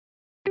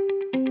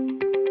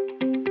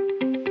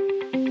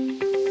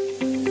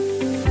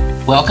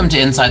Welcome to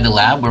Inside the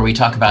Lab, where we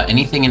talk about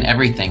anything and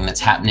everything that's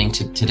happening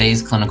to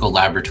today's clinical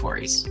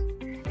laboratories.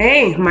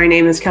 Hey, my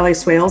name is Kelly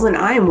Swales, and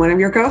I am one of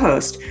your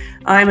co-hosts.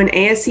 I'm an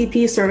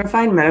ASCP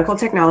certified medical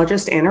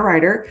technologist and a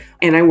writer,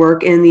 and I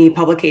work in the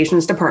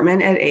publications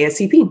department at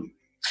ASCP.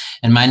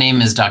 And my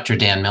name is Dr.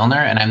 Dan Milner,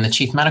 and I'm the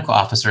Chief Medical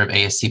Officer of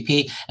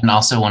ASCP and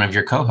also one of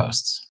your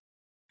co-hosts.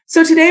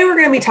 So today we're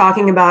going to be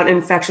talking about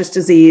infectious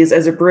disease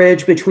as a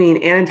bridge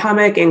between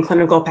anatomic and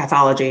clinical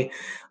pathology.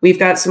 We've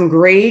got some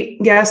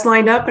great guests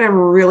lined up, and I'm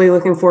really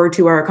looking forward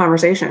to our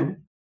conversation.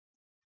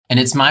 And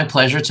it's my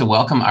pleasure to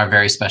welcome our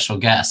very special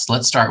guest.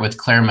 Let's start with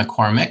Claire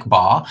McCormick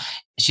Baugh.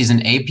 She's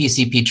an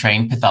APCP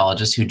trained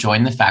pathologist who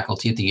joined the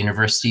faculty at the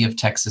University of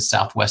Texas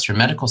Southwestern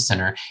Medical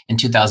Center in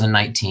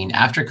 2019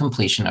 after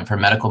completion of her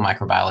medical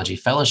microbiology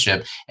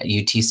fellowship at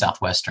UT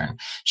Southwestern.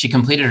 She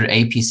completed her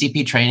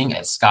APCP training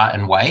at Scott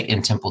and White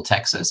in Temple,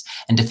 Texas,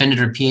 and defended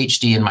her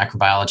PhD in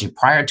microbiology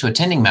prior to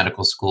attending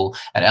medical school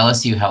at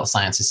LSU Health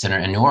Sciences Center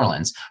in New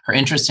Orleans. Her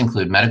interests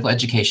include medical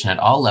education at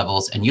all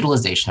levels and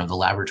utilization of the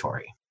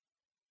laboratory.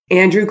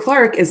 Andrew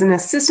Clark is an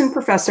assistant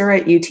professor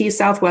at UT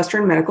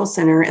Southwestern Medical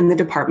Center in the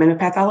Department of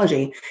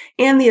Pathology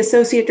and the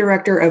associate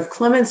director of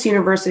Clements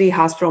University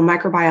Hospital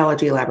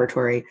Microbiology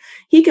Laboratory.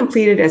 He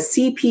completed a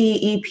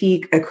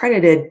CPEP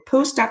accredited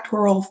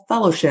postdoctoral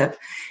fellowship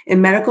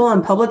in medical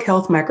and public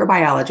health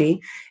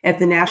microbiology at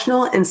the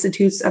National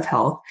Institutes of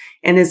Health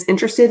and is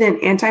interested in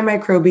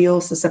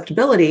antimicrobial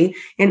susceptibility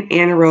and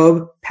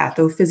anaerobe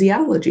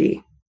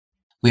pathophysiology.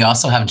 We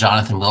also have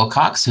Jonathan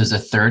Wilcox, who's a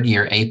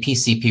third-year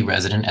APCP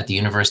resident at the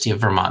University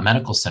of Vermont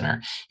Medical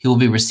Center. He will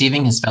be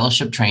receiving his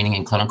fellowship training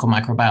in clinical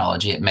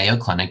microbiology at Mayo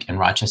Clinic in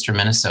Rochester,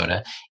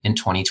 Minnesota in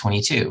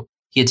 2022.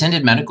 He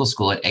attended medical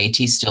school at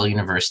A.T. Still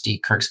University,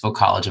 Kirksville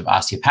College of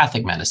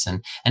Osteopathic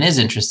Medicine, and his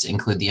interests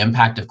include the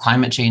impact of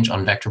climate change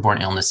on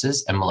vector-borne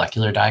illnesses and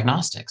molecular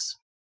diagnostics.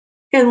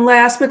 And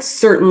last but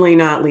certainly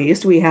not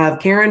least, we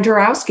have Karen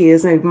Jarowski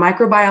as a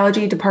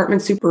microbiology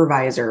department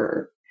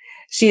supervisor.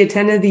 She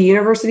attended the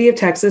University of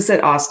Texas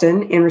at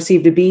Austin and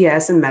received a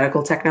BS in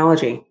medical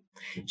technology.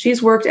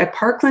 She's worked at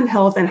Parkland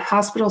Health and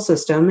Hospital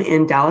System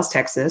in Dallas,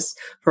 Texas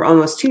for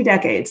almost 2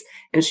 decades,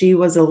 and she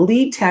was a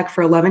lead tech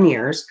for 11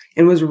 years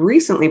and was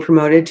recently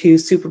promoted to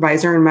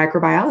supervisor in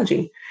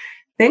microbiology.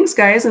 Thanks,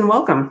 guys, and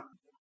welcome.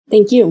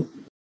 Thank you.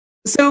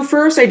 So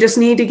first, I just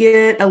need to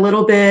get a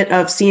little bit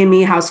of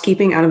CME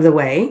housekeeping out of the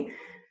way.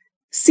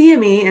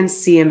 CME and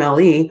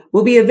CMLE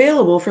will be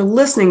available for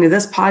listening to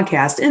this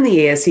podcast in the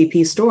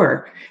ASCP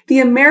store. The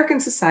American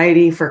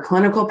Society for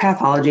Clinical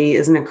Pathology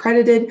is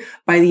accredited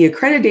by the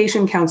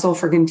Accreditation Council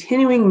for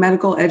Continuing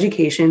Medical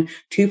Education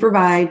to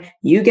provide,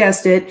 you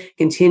guessed it,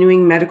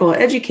 continuing medical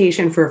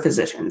education for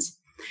physicians.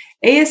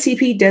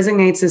 ASCP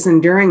designates this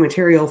enduring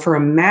material for a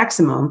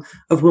maximum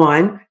of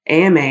 1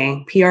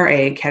 AMA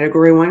PRA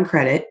Category 1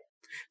 credit.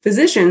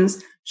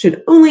 Physicians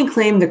should only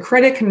claim the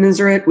credit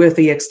commensurate with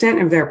the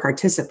extent of their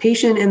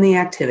participation in the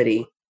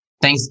activity.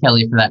 Thanks,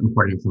 Kelly, for that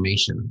important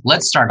information.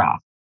 Let's start off.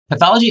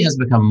 Pathology has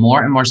become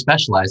more and more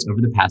specialized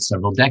over the past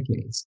several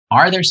decades.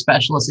 Are there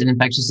specialists in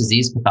infectious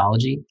disease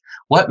pathology?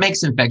 What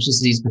makes infectious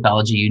disease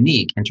pathology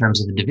unique in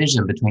terms of the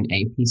division between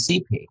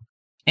APCP?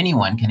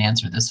 Anyone can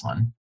answer this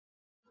one.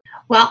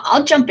 Well,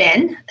 I'll jump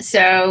in.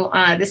 So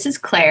this is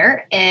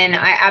Claire, and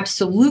I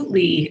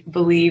absolutely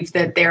believe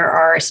that there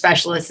are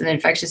specialists in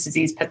infectious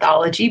disease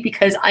pathology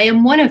because I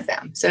am one of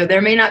them. So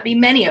there may not be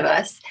many of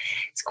us.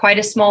 It's quite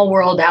a small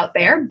world out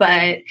there,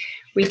 but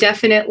we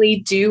definitely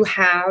do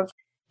have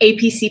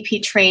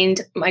APCP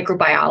trained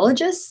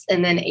microbiologists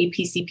and then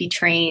APCP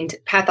trained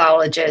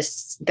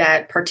pathologists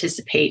that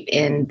participate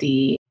in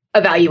the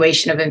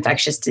evaluation of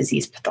infectious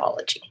disease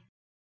pathology.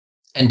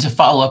 And to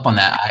follow up on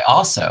that, I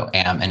also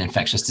am an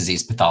infectious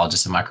disease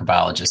pathologist and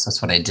microbiologist.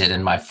 That's what I did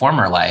in my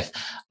former life.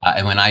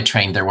 And when I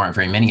trained, there weren't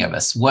very many of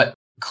us. What,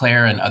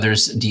 Claire and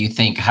others, do you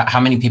think, how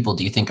many people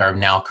do you think are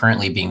now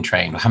currently being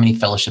trained? How many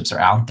fellowships are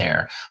out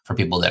there for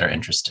people that are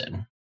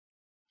interested?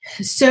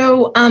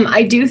 So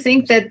I do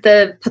think that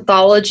the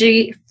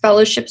pathology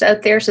fellowships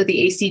out there, so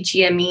the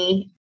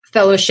ACGME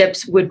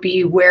fellowships would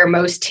be where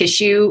most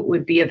tissue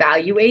would be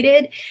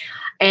evaluated.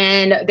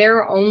 And there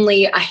are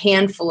only a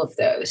handful of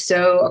those.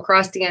 So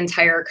across the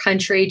entire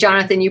country,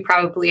 Jonathan, you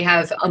probably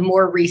have a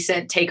more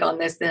recent take on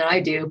this than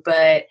I do,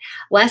 but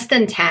less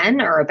than 10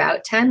 or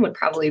about 10 would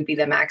probably be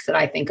the max that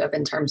I think of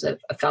in terms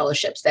of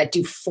fellowships that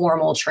do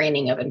formal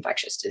training of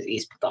infectious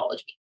disease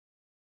pathology.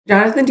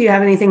 Jonathan, do you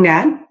have anything to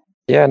add?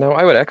 Yeah, no,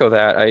 I would echo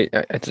that.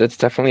 It's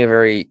definitely a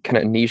very kind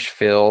of niche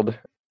field.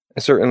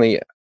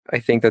 Certainly, I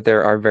think that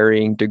there are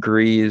varying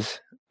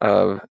degrees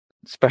of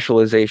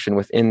specialization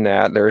within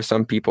that. There are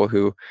some people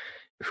who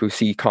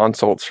see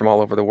consults from all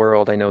over the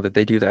world. I know that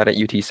they do that at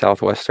UT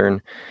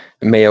Southwestern,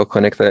 Mayo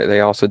Clinic, that they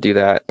also do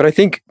that. But I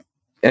think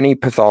any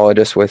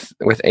pathologist with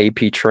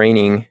AP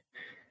training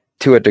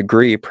to a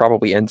degree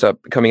probably ends up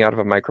coming out of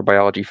a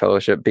microbiology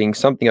fellowship being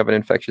something of an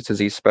infectious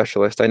disease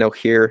specialist. I know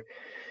here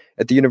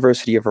at the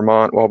University of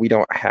Vermont, while we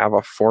don't have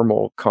a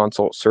formal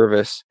consult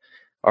service,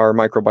 our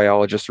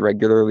microbiologists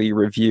regularly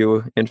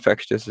review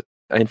infectious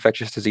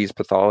disease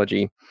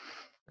pathology.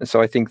 And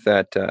so I think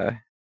that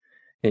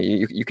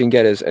you can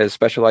get as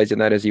specialized in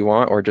that as you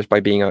want, or just by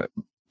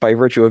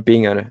virtue of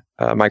being a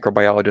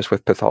microbiologist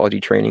with pathology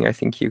training, I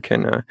think you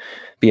can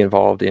be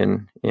involved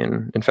in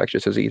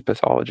infectious disease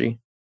pathology.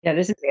 Yeah,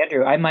 this is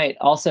Andrew. I might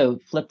also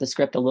flip the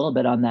script a little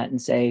bit on that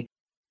and say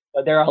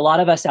there are a lot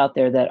of us out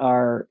there that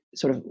are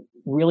sort of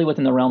really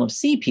within the realm of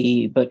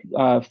CP, but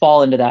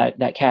fall into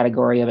that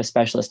category of a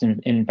specialist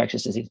in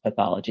infectious disease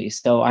pathology.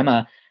 So I'm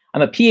a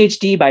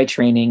PhD by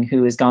training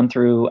who has gone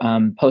through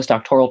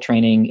postdoctoral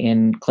training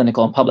in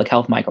clinical and public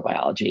health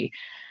microbiology.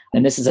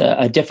 And this is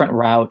a different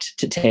route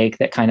to take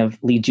that kind of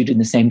leads you in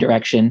the same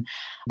direction.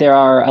 There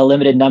are a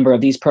limited number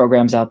of these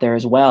programs out there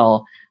as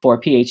well for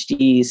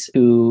PhDs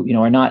who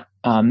are not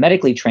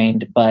medically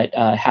trained, but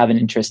have an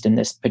interest in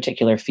this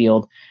particular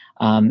field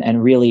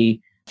and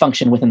really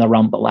function within the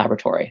realm of the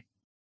laboratory.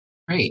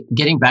 Great.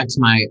 Getting back to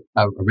my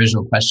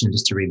original question,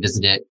 just to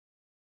revisit it,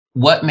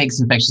 what makes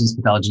infectious disease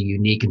pathology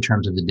unique in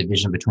terms of the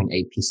division between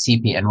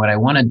AP-CP? And what I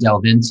want to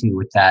delve into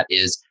with that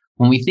is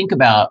when we think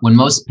about when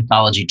most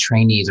pathology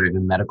trainees or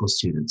even medical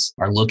students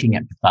are looking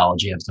at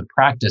pathology as a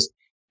practice,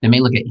 they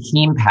may look at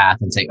heme path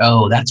and say,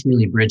 oh, that's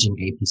really bridging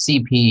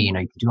AP-CP. You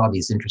can do all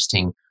these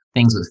interesting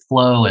things with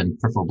flow and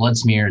peripheral blood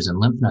smears and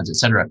lymph nodes, et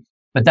cetera.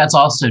 But that's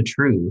also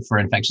true for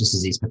infectious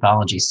disease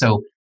pathology.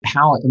 So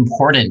how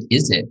important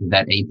is it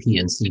that AP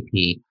and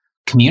CP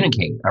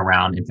communicate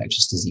around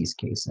infectious disease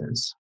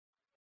cases?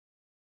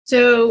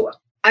 So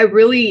I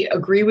really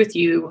agree with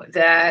you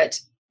that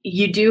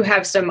you do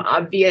have some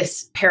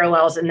obvious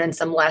parallels and then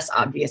some less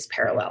obvious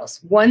parallels.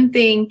 One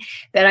thing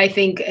that I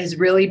think has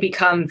really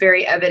become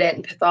very evident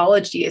in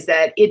pathology is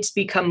that it's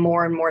become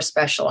more and more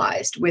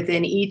specialized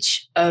within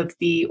each of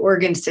the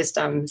organ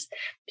systems.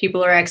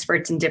 People are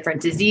experts in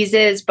different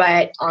diseases,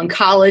 but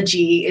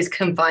oncology is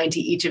confined to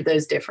each of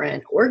those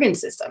different organ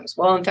systems.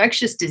 Well,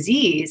 infectious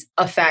disease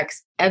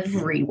affects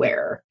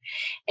everywhere.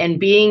 And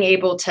being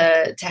able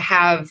to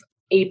have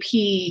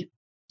AP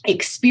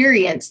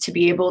experience to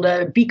be able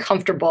to be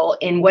comfortable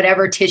in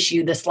whatever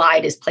tissue the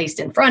slide is placed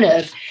in front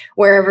of,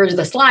 wherever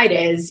the slide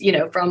is,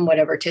 from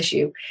whatever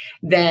tissue,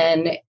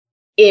 then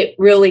it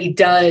really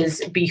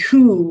does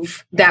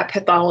behoove that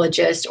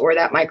pathologist or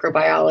that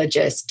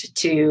microbiologist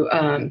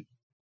to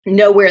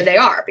know where they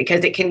are,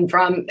 because it can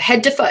from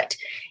head to foot.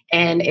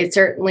 And it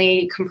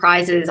certainly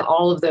comprises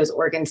all of those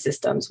organ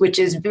systems, which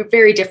is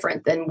very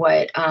different than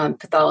what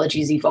pathology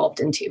has evolved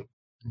into.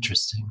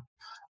 Interesting.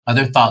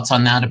 Other thoughts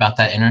on that, about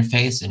that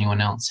interface?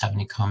 Anyone else have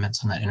any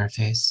comments on that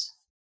interface?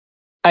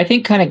 I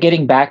think kind of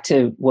getting back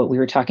to what we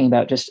were talking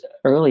about just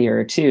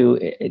earlier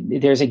too,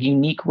 there's a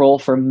unique role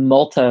for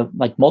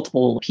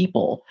multiple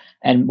people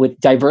and with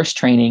diverse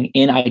training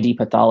in ID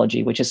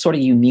pathology, which is sort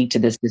of unique to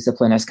this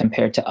discipline as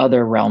compared to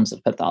other realms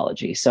of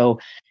pathology. So,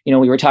 we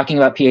were talking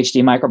about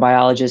PhD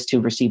microbiologists who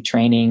receive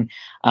training,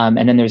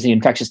 and then there's the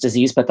infectious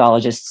disease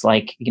pathologists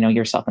like,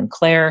 yourself and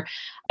Claire.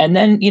 And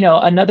then,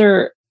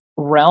 another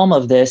realm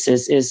of this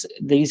is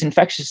these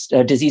infectious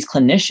disease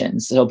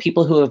clinicians. So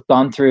people who have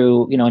gone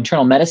through,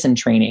 internal medicine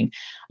training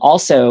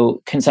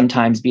also can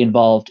sometimes be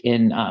involved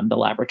in the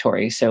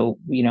laboratory. So,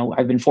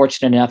 I've been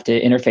fortunate enough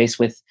to interface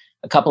with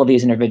a couple of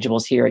these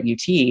individuals here at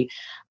UT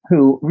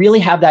who really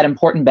have that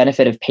important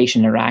benefit of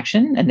patient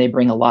interaction. And they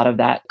bring a lot of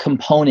that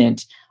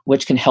component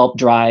which can help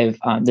drive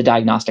the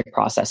diagnostic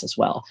process as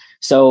well.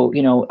 So,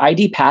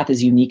 ID Path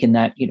is unique in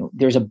that,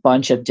 there's a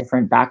bunch of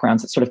different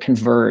backgrounds that sort of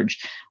converge,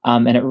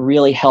 and it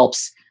really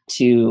helps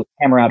to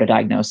hammer out a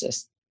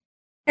diagnosis.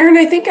 Erin,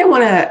 I think I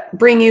want to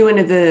bring you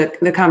into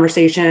the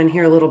conversation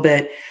here a little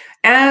bit.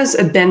 As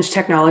a bench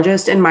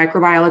technologist in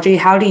microbiology,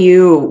 how do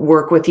you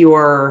work with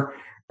your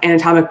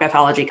anatomic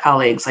pathology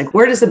colleagues? Like,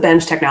 where does the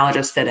bench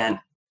technologist fit in?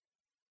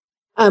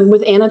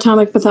 With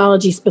anatomic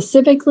pathology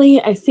specifically,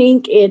 I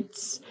think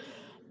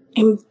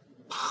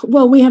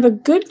we have a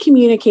good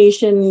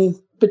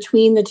communication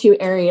between the two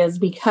areas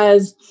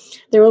because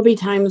there will be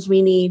times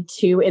we need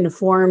to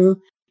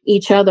inform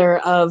each other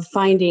of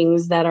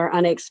findings that are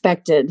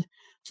unexpected.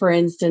 For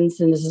instance,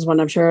 and this is one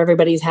I'm sure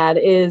everybody's had,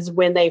 is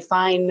when they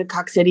find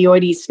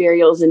coccidioides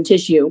spherules in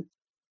tissue.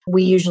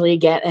 We usually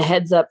get a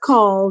heads up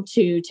call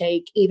to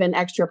take even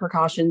extra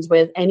precautions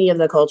with any of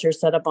the cultures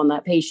set up on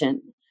that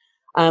patient.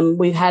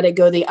 We've had it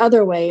go the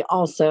other way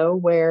also,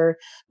 where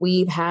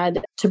we've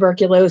had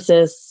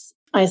tuberculosis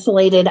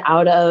isolated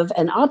out of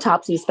an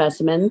autopsy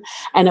specimen,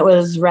 and it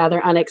was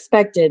rather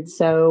unexpected.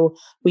 So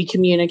we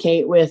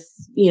communicate with,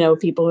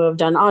 people who have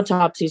done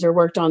autopsies or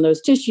worked on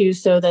those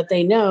tissues so that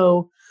they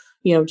know,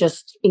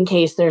 just in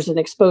case there's an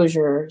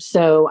exposure.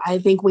 So I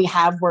think we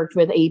have worked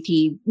with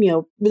AP,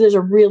 there's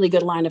a really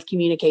good line of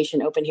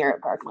communication open here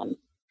at Parkland.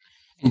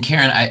 And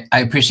Karen, I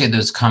appreciate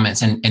those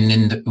comments. And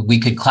then we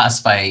could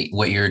classify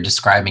what you're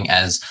describing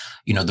as,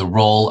 the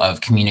role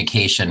of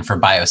communication for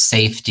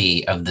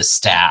biosafety of the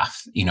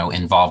staff,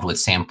 involved with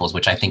samples,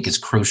 which I think is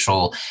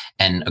crucial,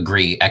 and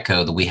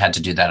echo that we had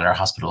to do that at our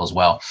hospital as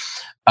well.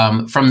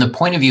 From the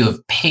point of view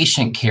of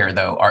patient care,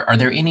 though, are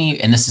there any,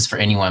 and this is for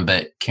anyone,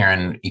 but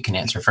Karen, you can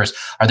answer first.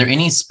 Are there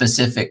any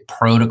specific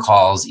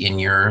protocols in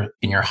your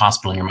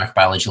hospital, in your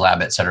microbiology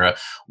lab, et cetera,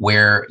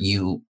 where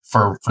you,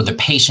 for the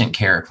patient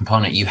care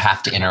component, you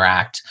have to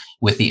interact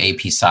with the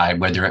AP side,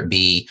 whether it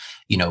be,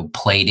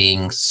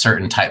 plating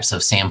certain types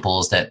of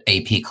samples that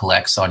AP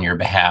collects on your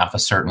behalf a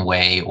certain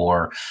way,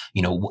 or,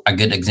 a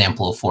good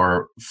example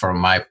for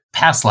my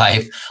past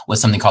life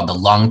was something called the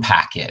lung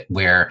packet,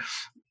 where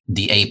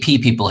the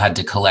AP people had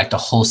to collect a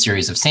whole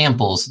series of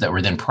samples that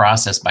were then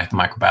processed by the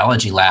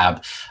microbiology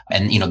lab.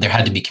 And, there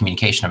had to be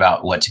communication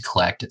about what to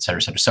collect, et cetera,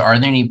 et cetera. So are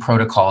there any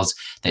protocols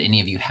that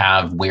any of you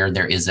have where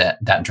there is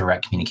that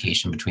direct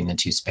communication between the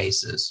two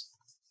spaces?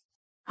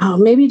 Oh,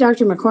 maybe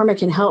Dr. McCormick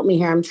can help me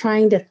here. I'm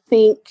trying to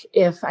think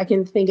if I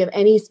can think of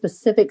any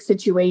specific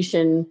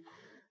situation.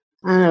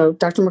 I don't know,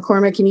 Dr.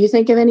 McCormick, can you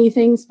think of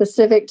anything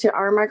specific to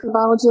our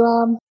microbiology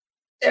lab?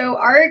 So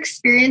our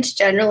experience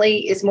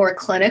generally is more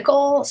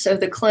clinical. So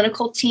the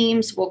clinical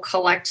teams will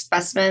collect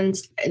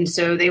specimens. And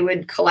so they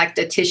would collect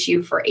a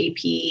tissue for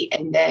AP,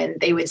 and then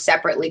they would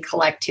separately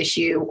collect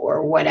tissue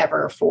or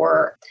whatever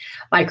for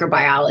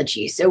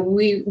microbiology. So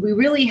we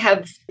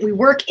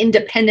work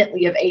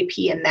independently of AP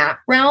in that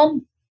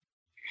realm,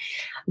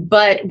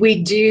 but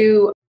we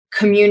do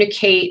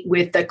communicate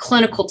with the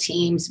clinical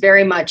teams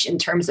very much in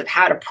terms of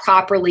how to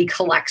properly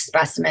collect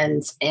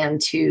specimens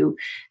and to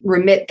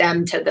remit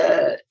them to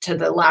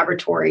the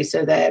laboratory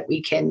so that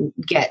we can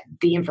get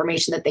the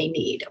information that they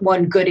need.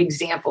 One good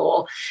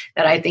example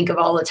that I think of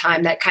all the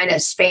time that kind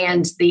of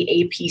spans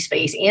the AP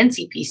space and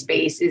CP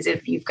space is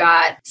if you've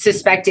got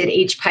suspected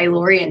H.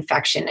 pylori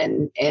infection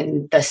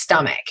in the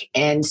stomach.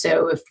 And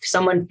so if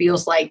someone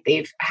feels like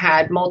they've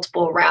had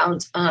multiple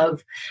rounds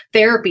of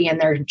therapy and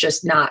they're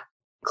just not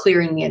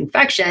clearing the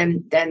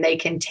infection, then they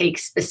can take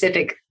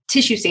specific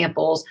tissue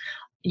samples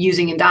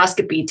using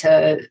endoscopy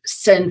to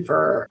send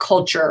for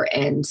culture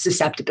and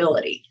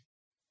susceptibility.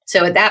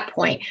 So at that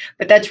point,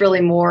 but that's really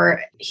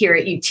more here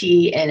at UT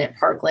and at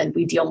Parkland,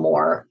 we deal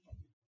more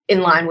in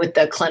line with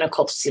the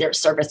clinical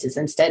services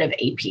instead of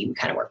AP. We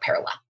kind of work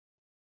parallel.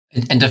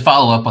 And to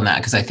follow up on that,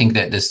 because I think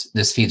that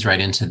this feeds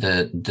right into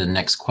the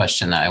next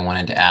question that I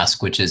wanted to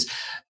ask, which is,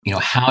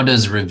 how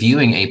does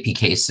reviewing AP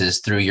cases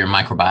through your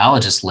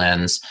microbiologist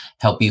lens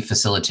help you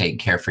facilitate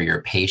care for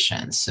your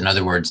patients? In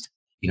other words,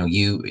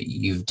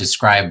 you've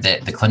described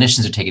that the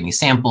clinicians are taking these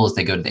samples,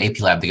 they go to the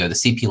AP lab, they go to the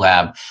CP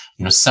lab,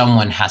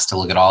 someone has to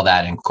look at all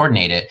that and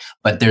coordinate it,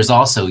 but there's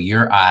also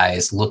your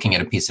eyes looking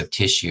at a piece of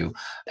tissue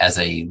as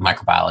a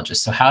microbiologist.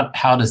 So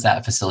how does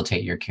that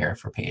facilitate your care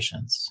for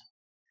patients?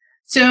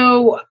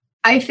 So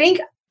I think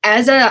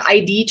as a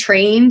ID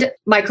trained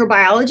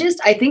microbiologist,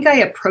 I think I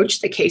approach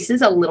the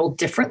cases a little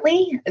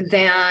differently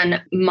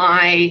than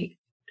my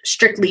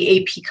strictly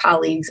AP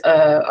colleagues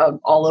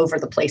all over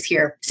the place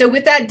here. So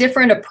with that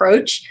different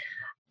approach,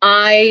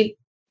 I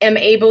am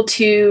able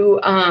to,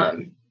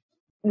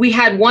 we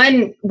had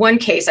one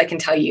case I can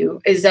tell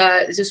you is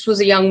this was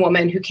a young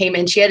woman who came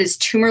in. She had this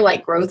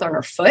tumor-like growth on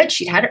her foot.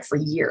 She'd had it for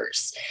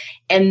years.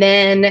 And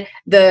then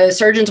the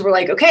surgeons were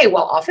like, okay,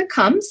 well, off it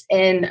comes.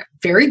 And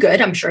very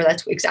good. I'm sure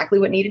that's exactly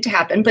what needed to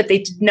happen. But they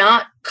did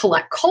not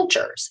collect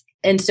cultures.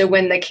 And so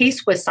when the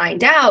case was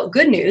signed out,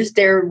 good news,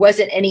 there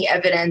wasn't any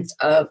evidence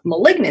of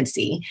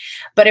malignancy,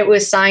 but it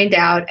was signed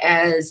out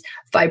as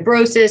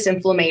fibrosis,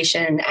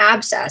 inflammation,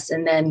 abscess.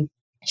 And then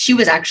she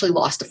was actually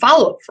lost to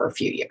follow-up for a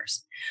few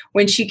years.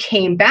 When she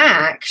came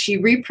back, she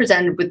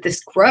represented with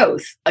this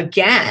growth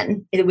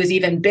again. It was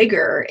even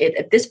bigger.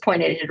 At this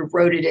point, it had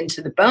eroded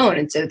into the bone.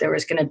 And so there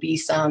was going to be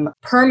some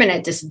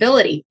permanent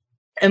disability.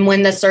 And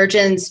when the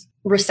surgeons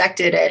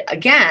resected it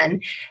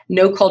again,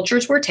 no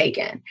cultures were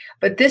taken.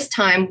 But this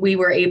time we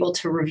were able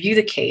to review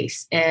the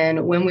case.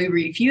 And when we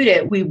reviewed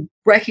it, we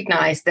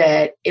recognized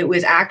that it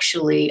was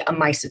actually a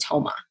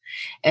mycetoma.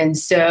 And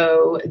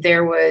so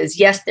there was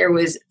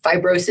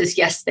fibrosis,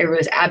 yes, there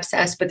was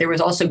abscess, but there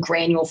was also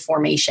granule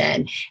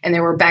formation, and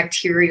there were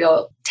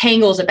bacterial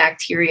tangles of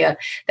bacteria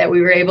that we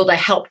were able to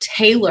help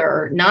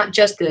tailor not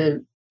just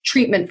the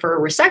treatment for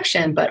a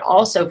resection, but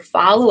also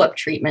follow-up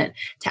treatment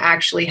to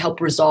actually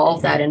help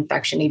resolve that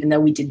infection, even though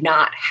we did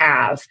not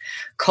have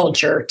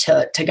culture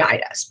to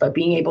guide us. But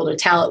being able to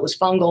tell it was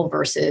fungal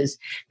versus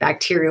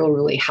bacterial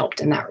really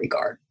helped in that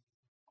regard.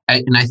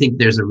 And I think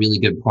there's a really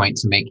good point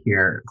to make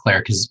here,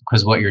 Claire,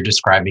 because what you're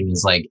describing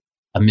is like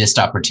a missed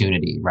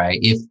opportunity, right?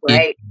 If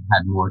you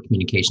had more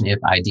communication, if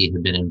ID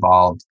had been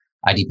involved,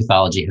 ID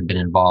pathology had been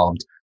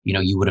involved,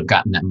 you would have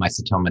gotten that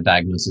mycetoma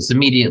diagnosis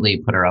immediately,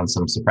 put her on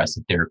some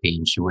suppressive therapy,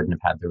 and she wouldn't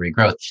have had the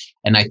regrowth.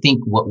 And I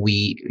think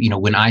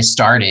when I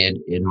started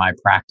in my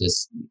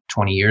practice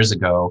 20 years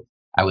ago,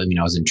 I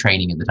was in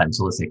training at the time,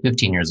 so let's say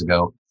 15 years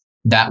ago,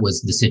 that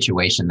was the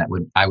situation that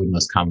I would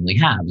most commonly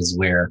have, is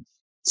where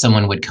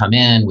someone would come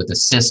in with a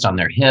cyst on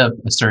their hip,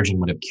 a surgeon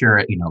would have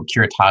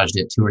curettaged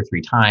it 2 or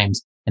 3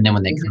 times. And then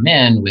when they come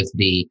in with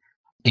the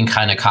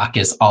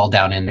Echinococcus all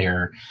down in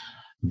their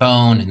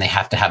bone and they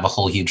have to have a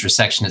whole huge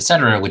resection, et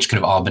cetera, which could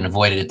have all been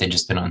avoided if they'd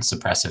just been on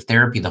suppressive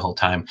therapy the whole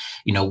time.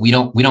 We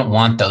don't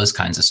want those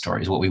kinds of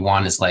stories. What we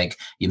want is like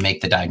you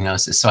make the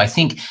diagnosis. So I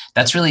think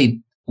that's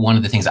really one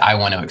of the things I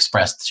want to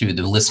express to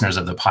the listeners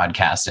of the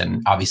podcast,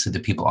 and obviously the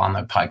people on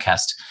the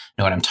podcast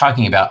know what I'm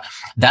talking about.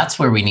 That's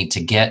where we need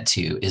to get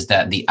to, is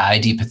that the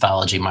ID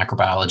pathology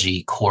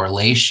microbiology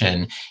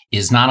correlation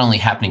is not only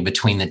happening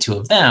between the two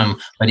of them,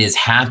 but is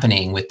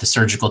happening with the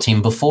surgical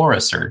team before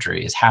a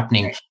surgery, is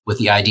happening with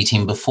the ID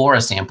team before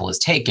a sample is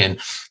taken,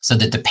 so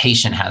that the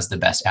patient has the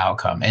best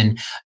outcome. And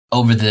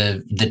over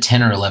the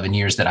 10 or 11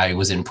 years that I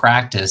was in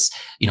practice,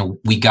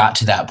 we got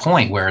to that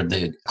point where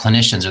the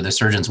clinicians or the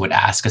surgeons would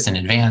ask us in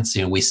advance,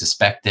 we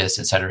suspect this,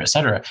 et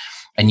cetera,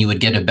 and you would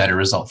get a better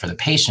result for the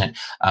patient.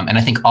 And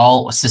I think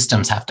all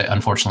systems have to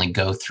unfortunately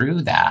go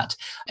through that.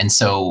 And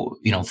so,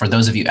 for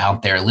those of you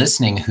out there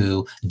listening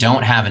who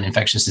don't have an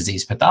infectious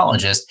disease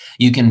pathologist,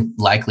 you can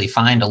likely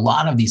find a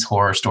lot of these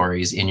horror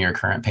stories in your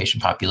current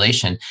patient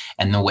population.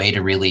 And the way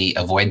to really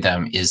avoid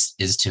them is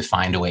to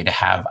find a way to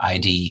have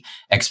ID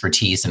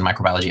expertise and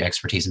microbiology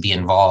expertise be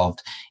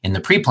involved in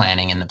the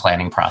pre-planning and the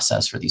planning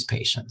process for these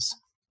patients.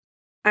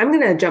 I'm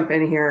going to jump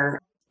in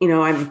here.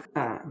 I'm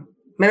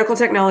medical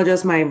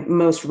technologist. My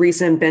most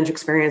recent bench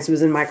experience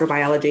was in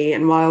microbiology.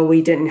 And while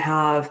we didn't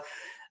have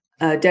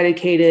a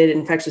dedicated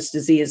infectious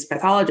disease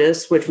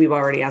pathologist, which we've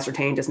already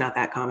ascertained is not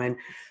that common,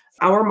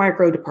 our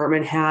micro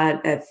department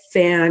had a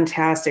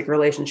fantastic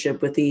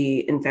relationship with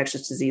the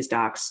infectious disease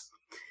docs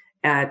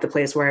at the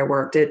place where I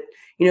worked.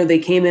 They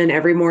came in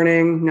every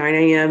morning, 9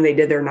 a.m. They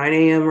did their 9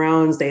 a.m.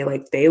 rounds.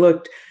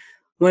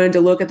 Wanted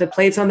to look at the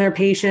plates on their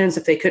patients.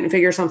 If they couldn't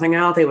figure something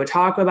out, they would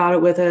talk about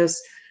it with us.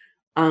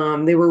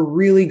 They were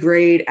really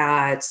great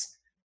at,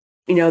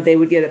 they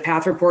would get a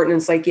path report and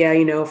it's like,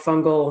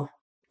 fungal,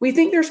 we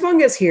think there's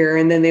fungus here.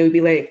 And then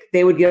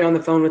they would get on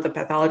the phone with the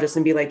pathologist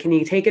and be like, can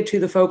you take it to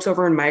the folks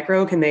over in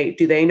micro?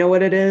 Do they know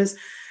what it is?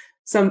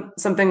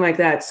 Something like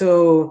that.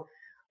 So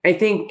I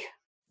think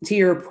to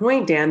your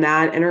point, Dan,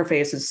 that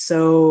interface is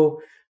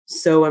so,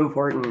 so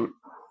important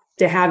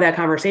to have that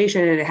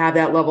conversation and to have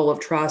that level of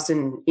trust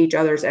in each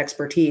other's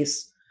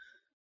expertise.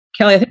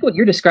 Kelly, I think what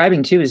you're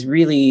describing too is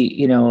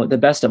really, the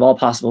best of all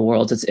possible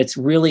worlds. It's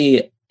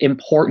really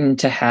important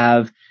to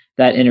have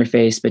that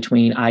interface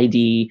between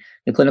ID,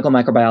 the clinical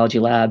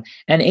microbiology lab,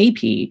 and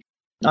AP.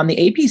 On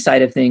the AP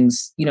side of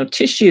things,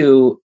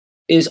 tissue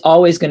is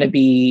always going to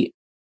be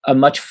a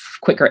much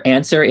quicker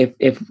answer if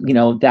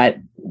that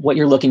what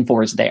you're looking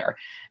for is there.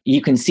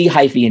 You can see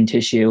hyphae in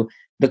tissue.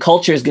 The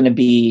culture is going to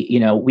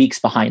be, weeks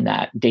behind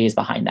that, days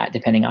behind that,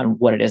 depending on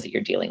what it is that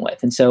you're dealing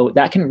with. And so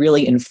that can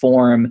really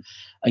inform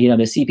the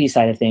CP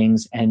side of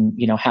things and,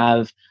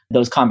 have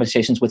those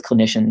conversations with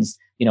clinicians,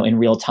 in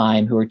real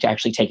time who are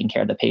actually taking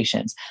care of the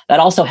patients. That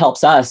also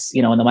helps us,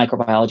 in the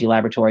microbiology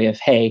laboratory of,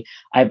 hey,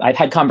 I've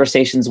had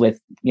conversations with,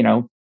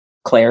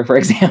 Claire, for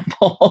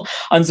example,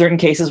 on certain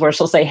cases where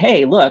she'll say,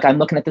 hey, look, I'm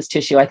looking at this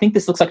tissue. I think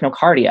this looks like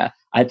nocardia.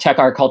 I check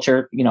our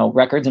culture,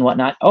 records and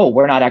whatnot. Oh,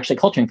 we're not actually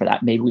culturing for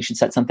that. Maybe we should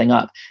set something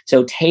up.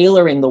 So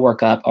tailoring the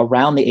workup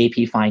around the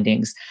AP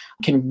findings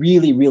can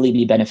really, really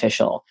be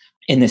beneficial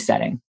in this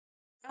setting.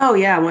 Oh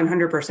yeah,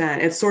 100%.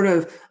 It's sort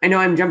of, I know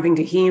I'm jumping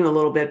to heme a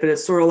little bit, but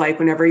it's sort of like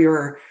whenever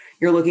you're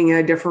looking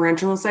at a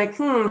differential, it's like,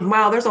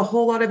 wow, there's a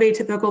whole lot of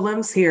atypical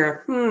lymphs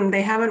here.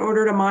 They haven't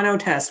ordered a mono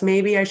test.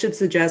 Maybe I should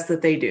suggest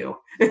that they do.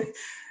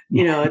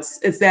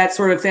 It's that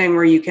sort of thing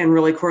where you can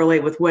really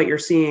correlate with what you're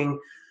seeing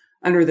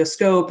under the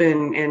scope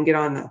and get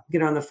on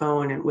the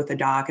phone and with the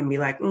doc and be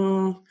like,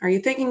 are you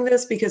thinking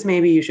this? Because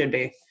maybe you should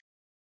be.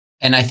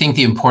 And I think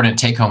the important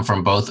take home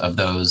from both of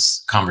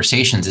those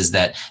conversations is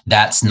that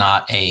that's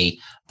not a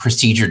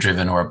procedure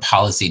driven or a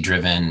policy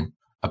driven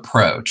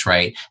approach,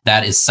 right?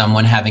 That is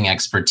someone having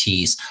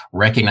expertise,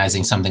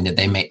 recognizing something that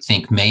they may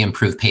think may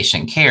improve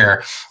patient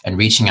care and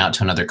reaching out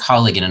to another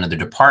colleague in another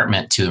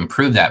department to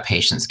improve that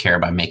patient's care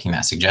by making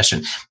that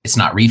suggestion. It's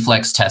not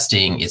reflex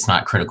testing, it's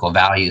not critical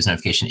values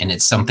notification, and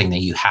it's something that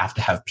you have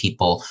to have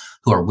people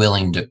who are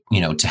willing to,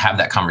 to have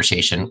that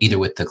conversation either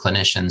with the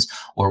clinicians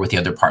or with the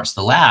other parts of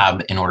the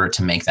lab in order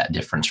to make that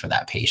difference for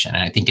that patient.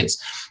 And I think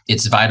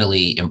it's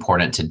vitally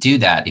important to do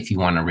that if you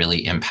want to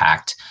really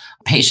impact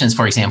patients,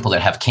 for example, that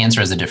have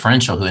cancer as a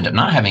differential who end up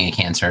not having a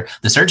cancer.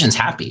 The surgeon's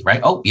happy, right?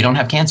 Oh, you don't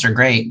have cancer.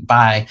 Great.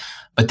 Bye.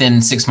 But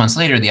then 6 months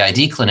later, the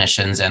ID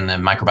clinicians and the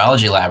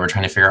microbiology lab are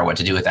trying to figure out what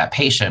to do with that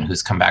patient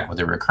who's come back with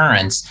a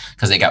recurrence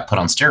because they got put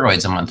on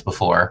steroids a month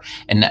before.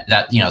 And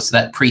so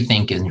that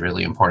pre-think is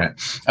really important.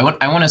 I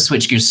want to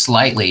switch gears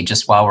slightly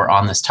just while we're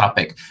on this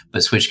topic,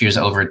 but switch gears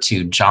over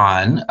to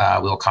John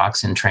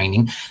Wilcox in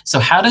training. So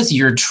how does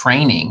your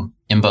training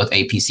in both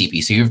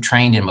APCP, so you've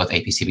trained in both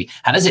APCP,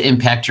 how does it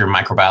impact your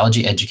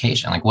microbiology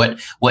education? Like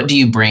what do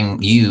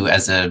you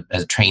as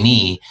a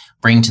trainee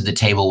bring to the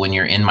table when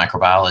you're in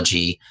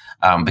microbiology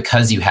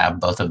because you have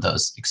both of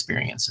those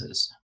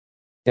experiences?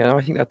 Yeah,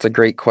 I think that's a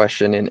great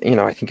question. And,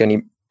 I think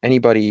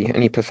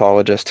any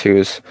pathologist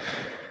who's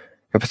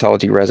a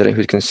pathology resident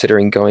who's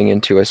considering going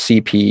into a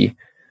CP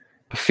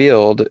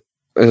field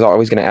is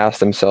always going to ask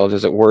themselves,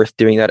 is it worth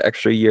doing that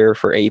extra year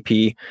for AP,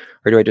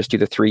 or do I just do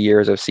the 3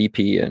 years of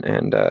CP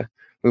and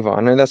move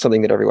on? And that's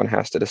something that everyone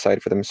has to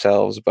decide for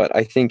themselves. But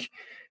I think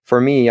for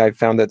me, I've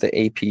found that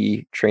the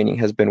AP training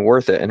has been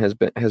worth it and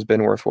has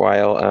been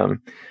worthwhile.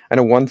 I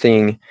know one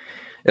thing,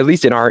 at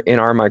least in our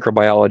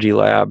microbiology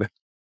lab,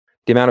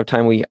 the amount of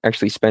time we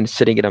actually spend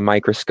sitting at a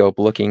microscope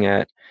looking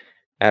at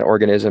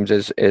organisms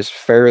is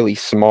fairly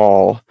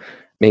small,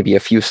 maybe a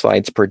few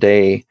slides per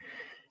day.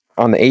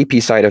 On the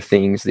AP side of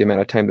things, the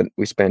amount of time that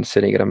we spend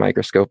sitting at a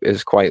microscope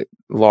is quite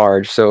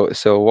large.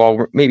 So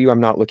while maybe I'm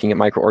not looking at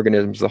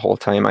microorganisms the whole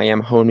time, I am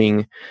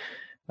honing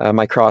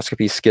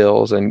microscopy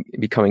skills and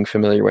becoming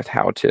familiar with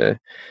how to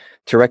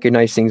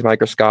recognize things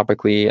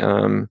microscopically.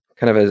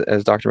 Kind of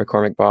as Dr.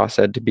 McCormick-Baugh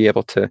said, to be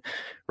able to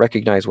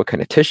recognize what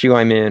kind of tissue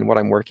I'm in, what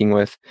I'm working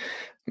with,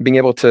 being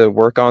able to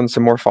work on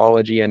some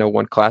morphology. I know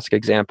one classic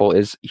example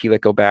is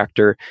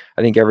Helicobacter.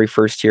 I think every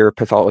first year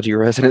pathology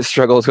resident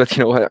struggles with,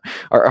 what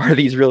are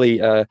these really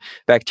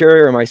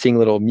bacteria, or am I seeing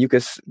little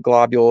mucus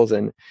globules?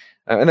 And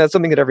that's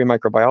something that every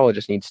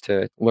microbiologist needs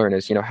to learn,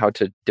 is, how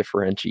to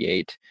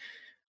differentiate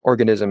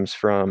organisms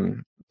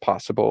from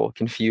possible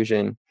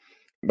confusion.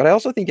 But I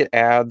also think it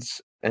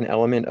adds an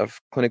element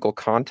of clinical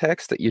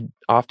context that you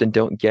often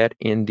don't get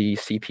in the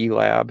CP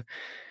lab.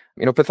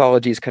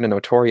 Pathology is kind of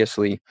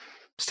notoriously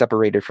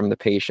separated from the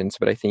patients,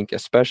 but I think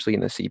especially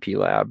in the CP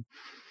lab,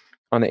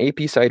 on the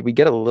AP side, we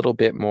get a little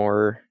bit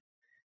more,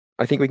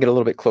 I think we get a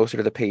little bit closer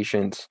to the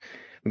patients,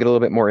 we get a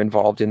little bit more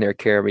involved in their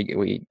care,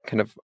 we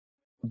kind of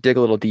dig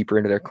a little deeper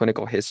into their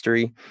clinical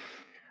history.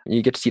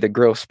 You get to see the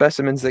gross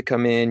specimens that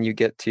come in, you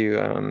get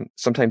to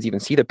sometimes even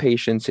see the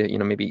patients,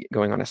 maybe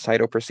going on a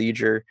cyto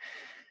procedure,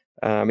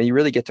 and you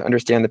really get to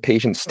understand the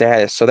patient's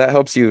status. So that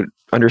helps you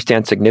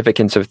understand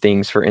significance of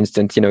things. For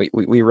instance,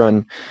 we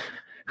run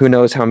who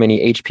knows how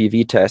many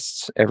HPV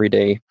tests every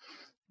day,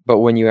 but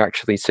when you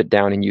actually sit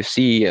down and you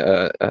see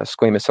a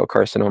squamous cell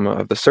carcinoma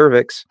of the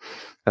cervix,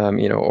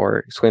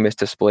 or squamous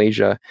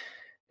dysplasia,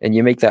 and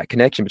you make that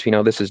connection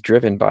between, this is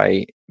driven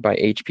by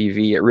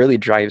HPV, it really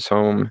drives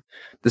home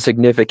the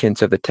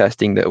significance of the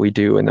testing that we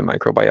do in the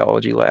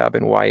microbiology lab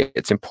and why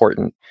it's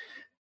important.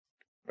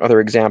 Other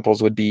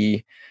examples would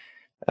be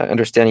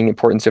understanding the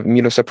importance of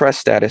immunosuppressed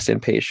status in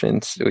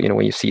patients.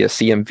 When you see a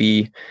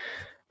CMV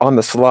on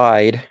the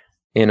slide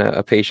in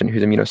a patient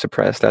who's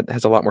immunosuppressed, that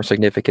has a lot more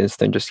significance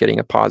than just getting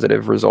a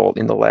positive result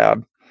in the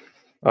lab.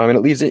 And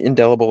it leaves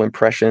indelible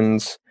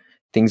impressions,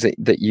 things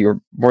that you're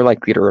more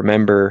likely to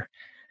remember.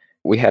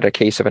 We had a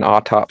case of an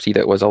autopsy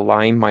that was a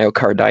Lyme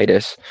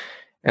myocarditis,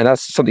 and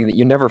that's something that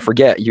you never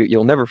forget.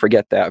 You'll never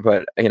forget that,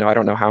 but I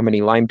don't know how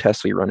many Lyme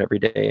tests we run every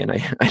day, and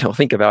I don't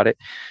think about it.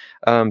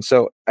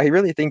 So I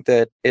really think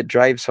that it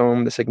drives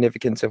home the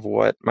significance of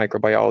what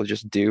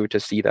microbiologists do to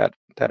see that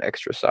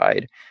extra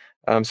side.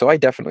 So I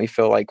definitely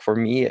feel like for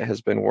me, it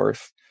has been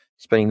worth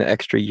spending the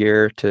extra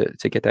year to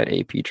get that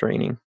AP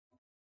training.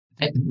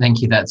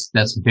 Thank you.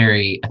 That's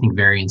very, I think,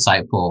 very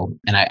insightful.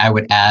 And I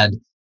would add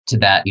to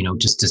that,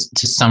 just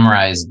to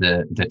summarize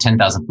the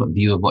 10,000 foot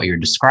view of what you're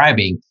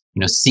describing,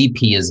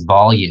 CP is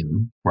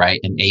volume, right?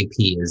 And AP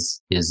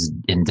is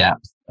in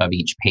depth of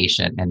each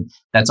patient. And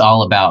that's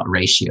all about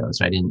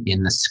ratios, right?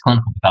 In this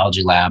clinical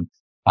pathology lab,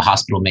 a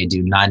hospital may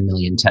do 9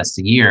 million tests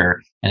a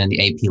year, and in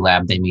the AP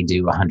lab, they may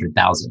do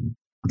 100,000.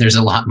 There's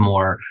a lot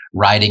more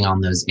riding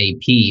on those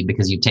AP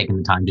because you've taken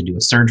the time to do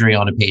a surgery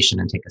on a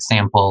patient and take a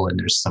sample, and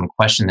there's some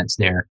question that's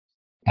there.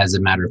 As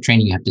a matter of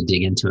training, you have to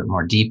dig into it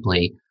more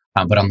deeply.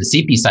 But on the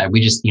CP side,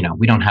 we just,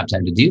 we don't have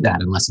time to do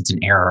that unless it's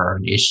an error or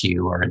an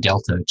issue or a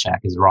delta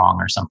check is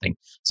wrong or something.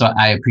 So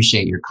I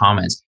appreciate your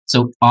comments.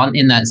 So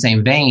in that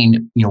same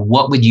vein,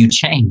 what would you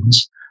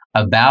change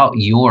about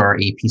your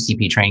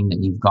AP-CP training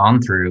that you've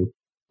gone through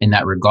in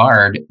that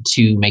regard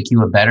to make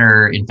you a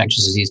better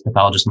infectious disease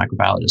pathologist,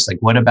 microbiologist? Like,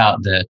 what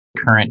about the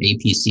current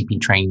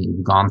AP-CP training that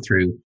you've gone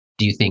through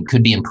do you think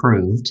could be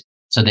improved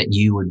so that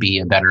you would be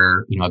a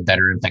better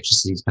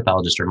infectious disease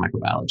pathologist or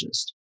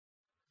microbiologist?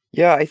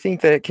 Yeah, I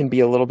think that it can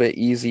be a little bit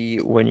easy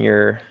when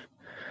you're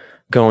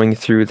going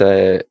through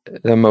the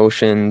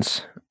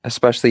motions,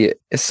 especially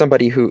as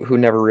somebody who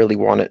never really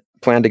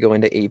planned to go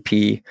into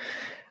AP.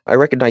 I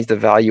recognize the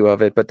value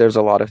of it, but there's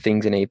a lot of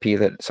things in AP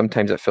that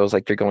sometimes it feels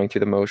like you're going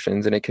through the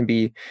motions, and it can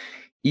be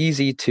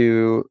easy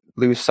to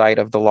lose sight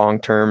of the long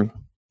term.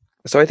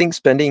 So I think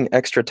spending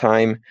extra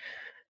time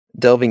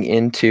delving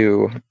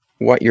into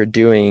what you're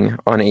doing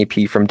on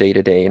AP from day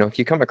to day, if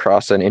you come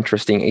across an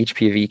interesting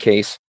HPV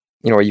case,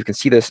 or you can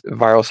see this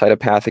viral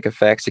cytopathic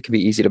effects, it can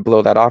be easy to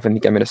blow that off and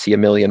think I'm going to see a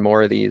million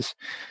more of these.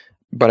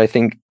 But I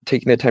think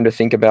taking the time to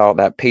think about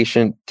that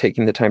patient,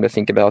 taking the time to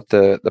think about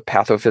the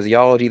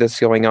pathophysiology that's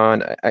going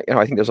on, I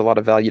think there's a lot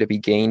of value to be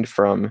gained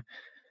from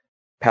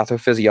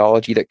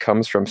pathophysiology that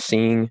comes from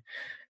seeing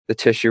the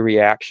tissue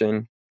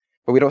reaction.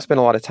 But we don't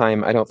spend a lot of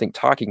time, I don't think,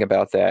 talking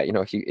about that.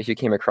 If you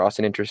came across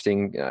an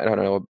interesting,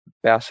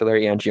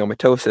 bacillary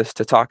angiomatosis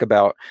to talk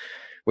about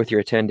with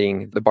your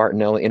attending, the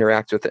Bartonella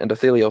interacts with the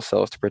endothelial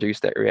cells to produce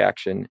that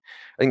reaction.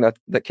 I think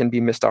that can be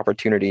missed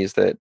opportunities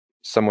that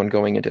someone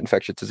going into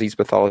infectious disease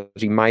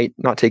pathology might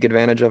not take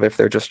advantage of if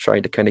they're just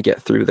trying to kind of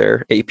get through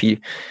their AP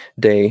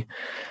day.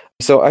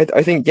 So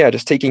I think, yeah,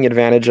 just taking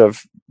advantage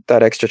of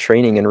that extra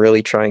training and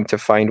really trying to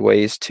find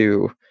ways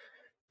to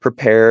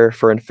prepare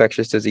for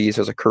infectious disease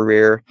as a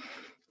career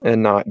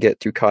and not get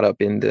too caught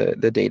up in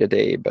the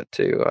day-to-day, but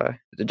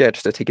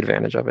just to take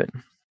advantage of it.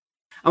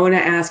 I want to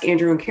ask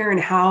Andrew and Karen,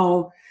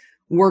 how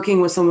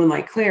working with someone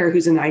like Claire,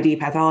 who's an ID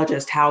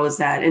pathologist, how has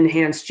that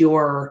enhanced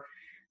your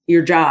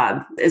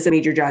job? Has it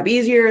made your job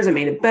easier? Has it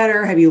made it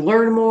better? Have you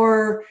learned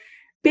more?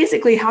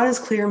 Basically, how does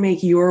Claire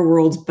make your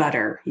worlds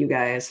better, you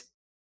guys?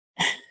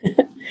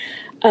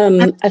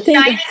 I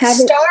think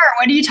star.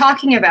 What are you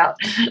talking about?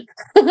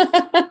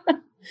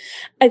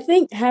 I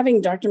think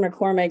having Dr.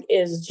 McCormick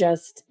is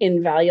just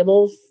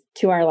invaluable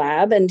to our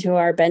lab and to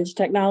our bench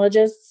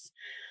technologists.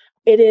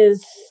 It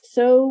is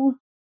so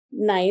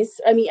nice.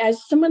 I mean,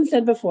 as someone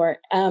said before,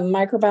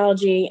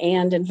 microbiology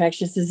and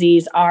infectious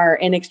disease are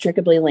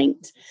inextricably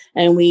linked.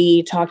 And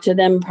we talk to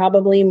them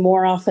probably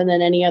more often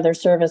than any other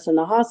service in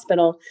the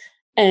hospital.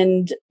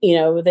 And,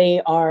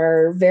 they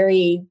are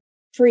very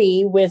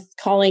free with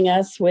calling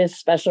us with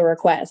special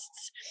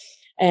requests.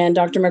 And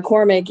Dr.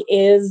 McCormick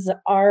is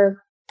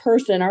our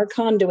person, our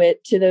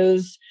conduit to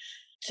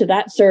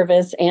that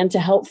service, and to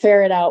help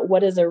ferret out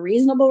what is a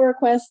reasonable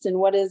request and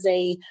what is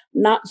a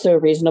not so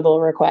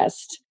reasonable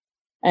request.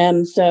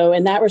 So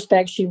in that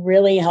respect, she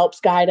really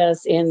helps guide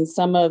us in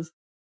some of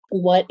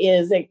what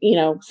is,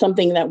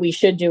 something that we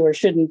should do or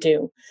shouldn't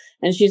do.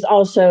 And she's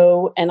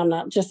also, and I'm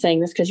not just saying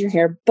this because you're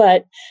here,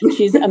 but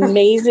she's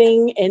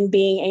amazing in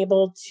being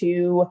able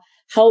to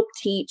help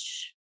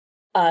teach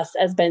us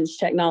as bench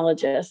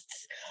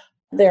technologists.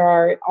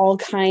 There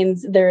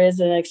is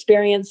an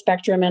experience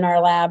spectrum in our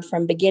lab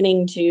from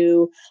beginning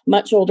to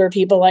much older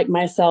people like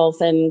myself,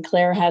 and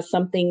Claire has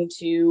something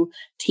to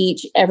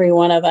teach every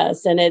one of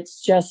us. And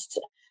it's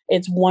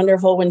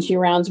wonderful when she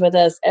rounds with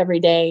us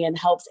every day and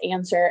helps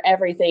answer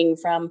everything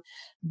from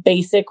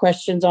basic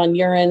questions on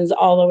urines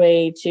all the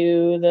way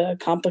to the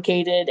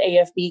complicated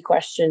AFB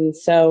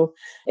questions. So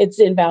it's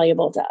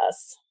invaluable to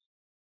us.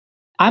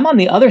 I'm on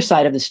the other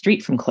side of the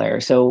street from Claire.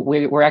 So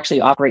we're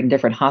actually operating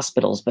different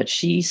hospitals, but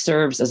she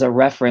serves as a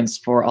reference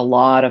for a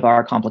lot of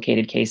our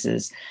complicated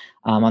cases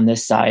on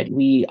this side.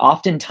 We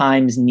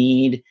oftentimes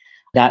need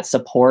that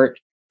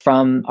support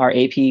from our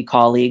AP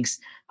colleagues.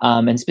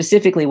 And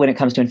specifically when it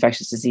comes to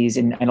infectious disease,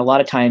 and a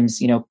lot of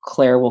times,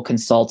 Claire will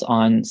consult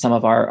on some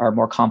of our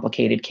more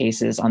complicated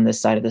cases on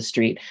this side of the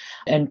street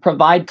and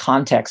provide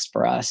context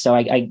for us. So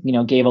I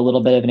gave a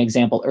little bit of an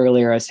example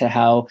earlier as to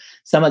how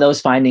some of those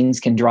findings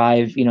can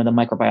drive, the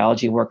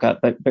microbiology workup,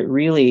 but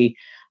really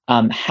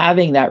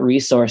having that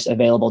resource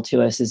available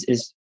to us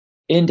is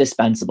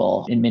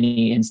indispensable in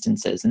many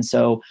instances. And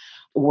so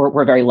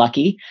we're very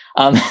lucky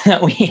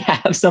that we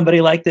have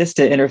somebody like this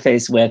to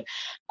interface with.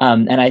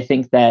 And I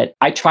think that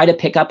I try to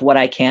pick up what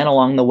I can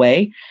along the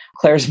way.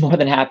 Claire's more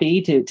than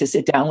happy to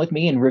sit down with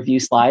me and review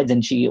slides,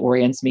 and she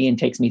orients me and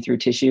takes me through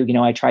tissue.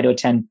 I try to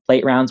attend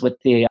plate rounds with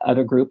the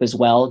other group as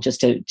well,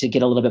 just to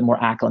get a little bit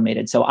more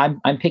acclimated. So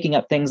I'm picking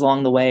up things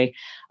along the way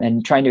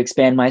and trying to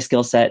expand my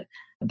skill set.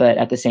 But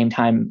at the same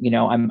time,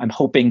 I'm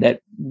hoping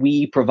that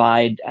we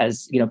provide,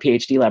 as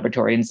PhD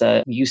laboratorians,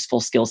 a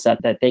useful skill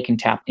set that they can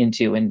tap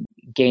into and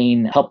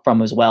gain help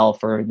from as well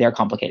for their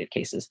complicated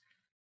cases.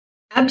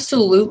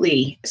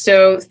 Absolutely.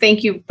 So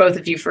thank you, both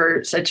of you,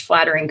 for such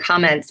flattering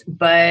comments.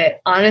 But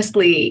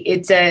honestly,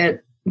 it's a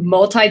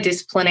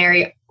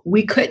multidisciplinary.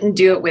 We couldn't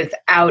do it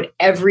without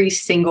every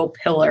single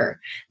pillar.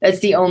 That's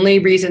the only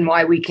reason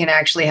why we can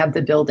actually have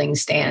the building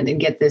stand and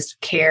get this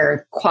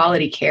care,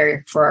 quality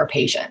care for our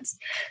patients.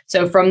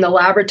 So from the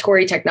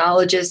laboratory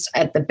technologist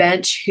at the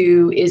bench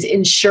who is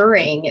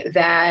ensuring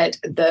that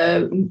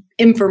the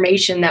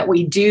information that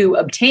we do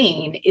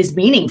obtain is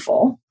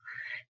meaningful,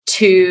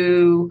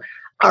 to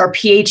our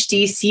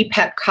PhD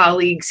CPEP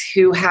colleagues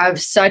who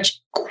have such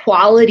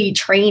quality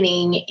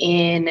training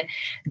in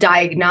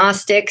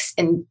diagnostics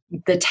and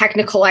the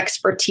technical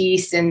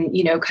expertise and,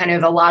 kind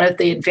of a lot of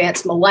the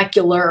advanced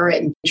molecular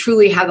and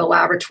truly how the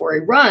laboratory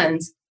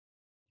runs.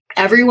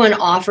 Everyone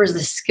offers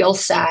a skill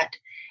set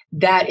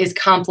that is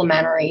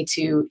complementary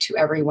to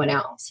everyone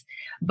else.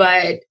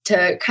 But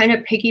to kind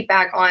of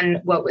piggyback on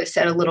what was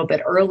said a little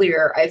bit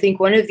earlier, I think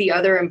one of the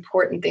other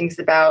important things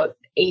about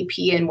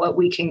AP and what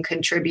we can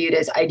contribute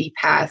as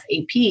IDPath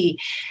AP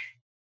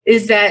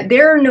is that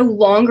there are no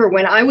longer,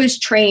 when I was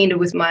trained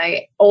with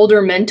my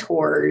older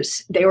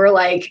mentors, they were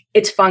like,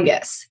 it's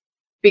fungus,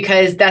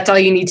 because that's all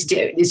you need to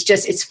do.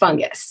 It's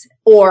fungus,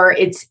 or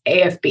it's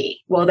AFB.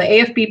 Well, the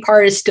AFB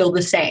part is still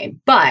the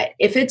same, but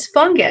if it's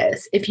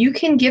fungus, if you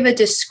can give a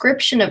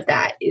description of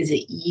that, is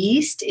it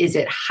yeast? Is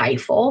it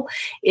hyphal?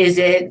 Is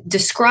it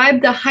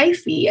describe the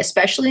hyphae,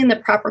 especially in the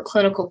proper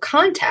clinical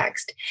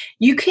context?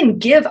 You can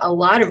give a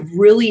lot of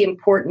really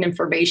important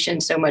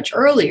information so much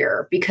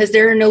earlier, because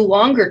there are no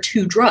longer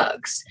two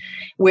drugs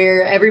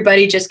where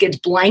everybody just gets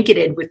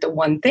blanketed with the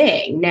one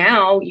thing.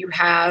 Now you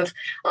have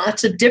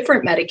lots of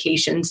different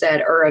medications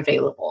that are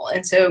available.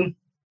 And so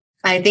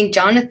I think,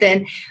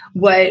 Jonathan,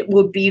 what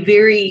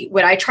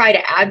I try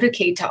to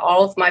advocate to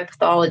all of my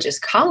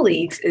pathologist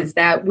colleagues is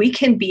that we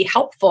can be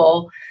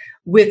helpful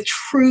with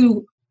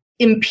true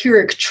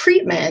empiric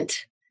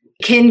treatment,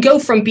 can go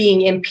from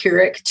being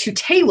empiric to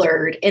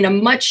tailored in a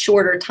much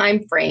shorter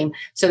time frame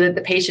so that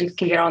the patients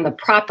can get on the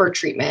proper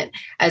treatment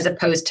as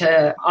opposed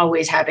to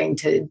always having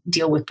to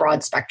deal with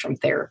broad spectrum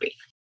therapy.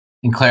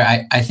 And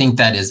Claire, I think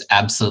that is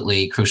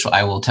absolutely crucial.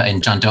 I will tell,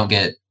 and John, don't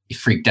get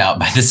freaked out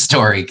by this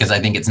story because I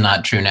think it's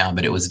not true now,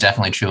 but it was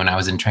definitely true when I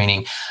was in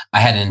training. I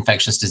had an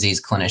infectious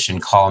disease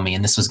clinician call me,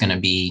 and this was going to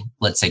be,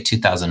 let's say,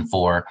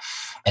 2004,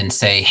 and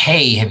say,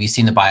 hey, have you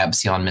seen the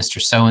biopsy on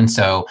Mr.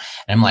 So-and-so?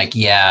 And I'm like,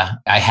 yeah,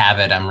 I have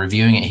it. I'm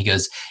reviewing it. He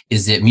goes,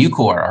 is it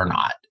Mucor or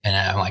not? And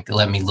I'm like,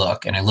 let me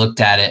look. And I looked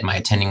at it. My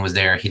attending was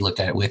there. He looked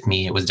at it with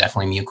me. It was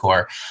definitely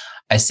Mucor.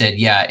 I said,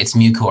 yeah, it's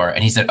Mucor.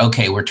 And he said,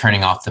 okay, we're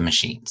turning off the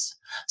machines.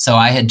 So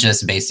I had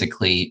just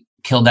basically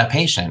killed that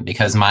patient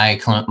because my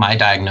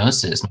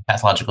diagnosis, my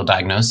pathological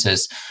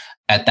diagnosis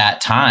at that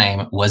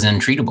time was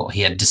untreatable.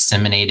 He had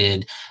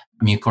disseminated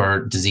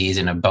Mucor disease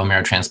in a bone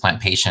marrow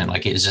transplant patient.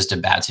 Like, it was just a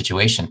bad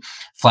situation.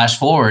 Flash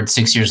forward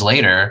 6 years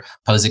later,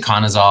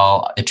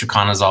 posaconazole,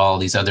 itraconazole,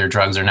 these other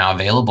drugs are now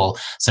available.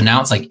 So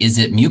now it's like, is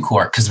it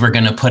Mucor? Because we're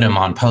going to put him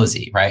on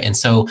posi, right? And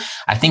so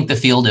I think the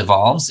field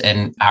evolves,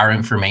 and our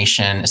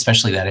information,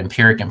 especially that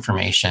empiric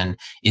information,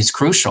 is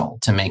crucial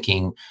to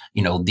making,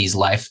 these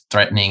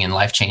life-threatening and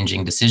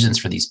life-changing decisions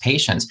for these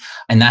patients.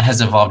 And that has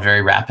evolved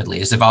very rapidly.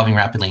 It's evolving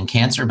rapidly in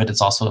cancer, but it's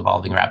also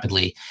evolving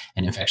rapidly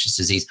in infectious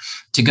disease.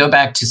 To go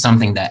back to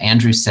something that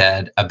Andrew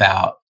said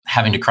about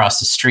having to cross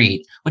the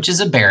street, which is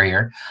a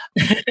barrier,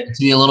 to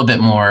be a little bit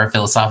more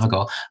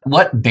philosophical,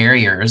 what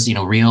barriers,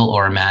 real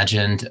or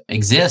imagined,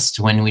 exist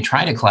when we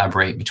try to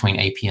collaborate between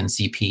AP and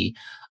CP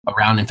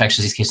around infectious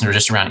disease cases or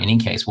just around any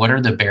case? What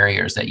are the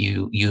barriers that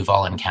you've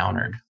all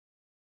encountered?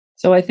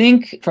 So I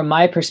think from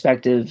my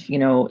perspective,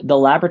 the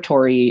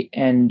laboratory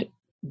and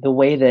the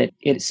way that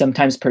it's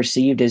sometimes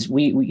perceived is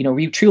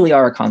we truly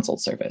are a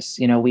consult service.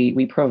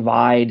 We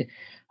provide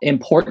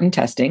important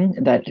testing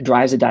that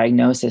drives a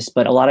diagnosis,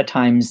 but a lot of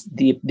times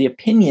the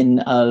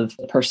opinion of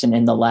the person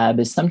in the lab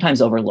is sometimes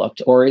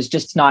overlooked or is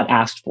just not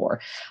asked for.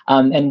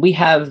 And we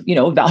have,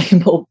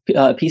 valuable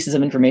pieces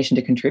of information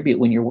to contribute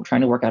when you're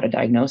trying to work out a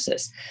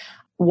diagnosis.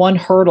 One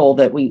hurdle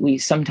that we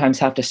sometimes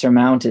have to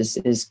surmount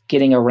is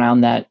getting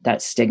around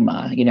that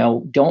stigma.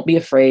 Don't be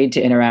afraid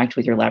to interact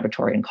with your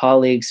laboratory and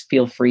colleagues.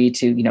 Feel free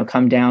to,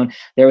 come down.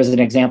 There was an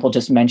example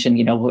just mentioned,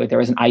 where there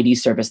was an ID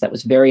service that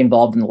was very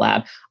involved in the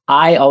lab.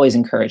 I always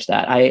encourage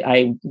that.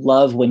 I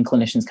love when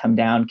clinicians come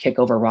down, kick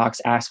over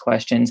rocks, ask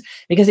questions,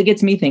 because it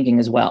gets me thinking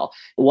as well.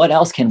 What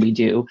else can we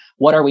do?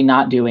 What are we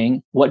not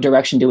doing? What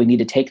direction do we need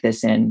to take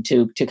this in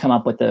to come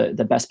up with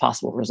the best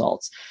possible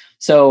results?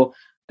 So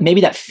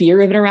maybe that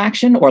fear of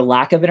interaction or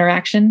lack of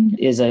interaction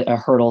is a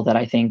hurdle that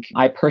I think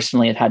I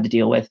personally have had to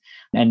deal with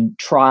and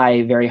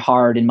try very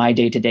hard in my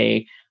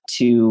day-to-day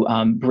to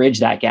bridge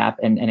that gap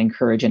and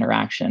encourage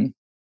interaction.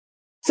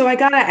 So I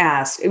gotta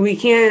ask, we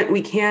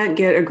can't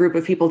get a group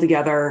of people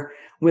together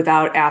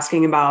without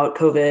asking about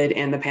COVID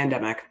and the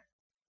pandemic.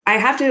 I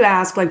have to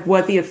ask,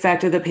 what the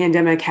effect of the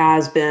pandemic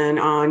has been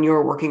on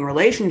your working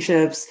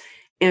relationships.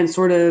 And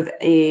sort of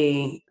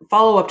a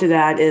follow-up to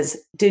that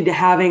is, did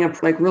having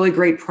really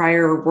great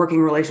prior working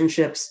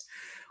relationships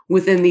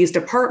within these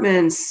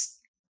departments,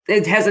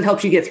 has it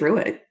helped you get through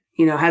it?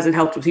 Has it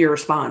helped with your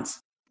response?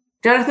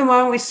 Jonathan, why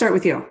don't we start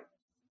with you?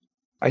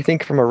 I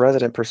think from a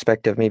resident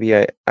perspective, maybe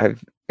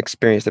I've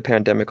experienced the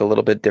pandemic a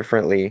little bit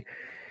differently.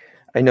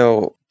 I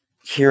know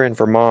here in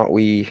Vermont,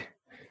 we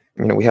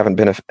haven't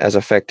been as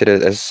affected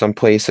as some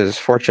places,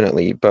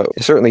 fortunately, but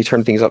it certainly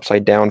turned things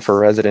upside down for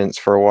residents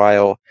for a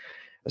while,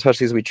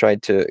 especially as we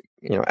tried to,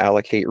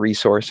 allocate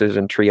resources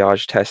and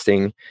triage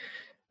testing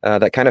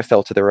that kind of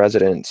fell to the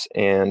residents.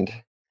 And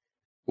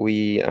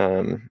we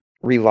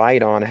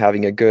relied on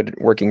having a good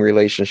working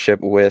relationship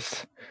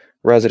with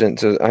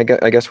residents. I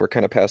guess we're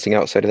kind of passing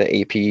outside of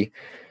the AP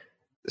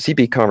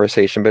CP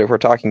conversation, but if we're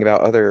talking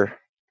about other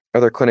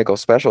clinical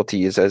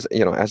specialties, as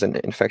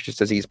an infectious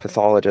disease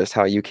pathologist,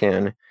 how you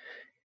can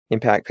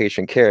impact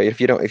patient care,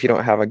 if you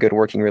don't have a good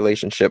working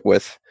relationship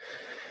with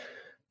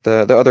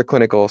the other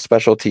clinical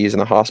specialties in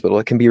the hospital,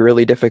 it can be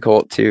really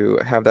difficult to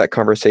have that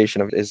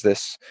conversation of, is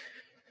this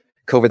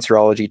COVID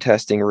serology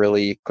testing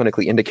really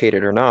clinically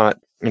indicated or not?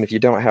 And if you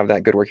don't have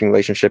that good working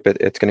relationship,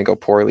 it's going to go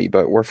poorly.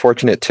 But we're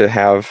fortunate to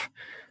have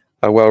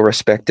a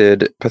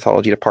well-respected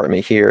pathology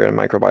department here and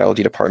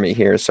microbiology department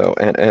here, so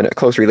and a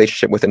close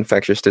relationship with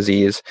infectious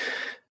disease,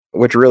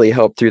 which really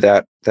helped through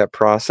that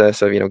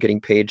process of getting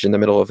paged in the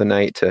middle of the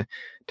night to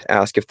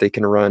ask if they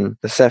can run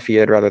the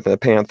Cepheid rather than the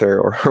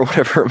Panther or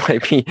whatever it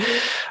might be.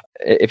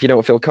 If you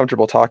don't feel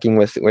comfortable talking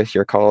with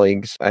your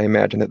colleagues, I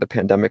imagine that the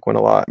pandemic went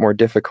a lot more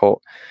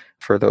difficult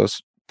for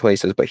those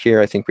places. But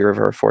here, I think we were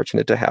very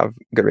fortunate to have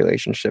good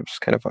relationships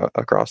kind of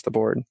across the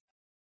board.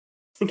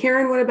 And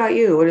Karen, what about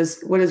you?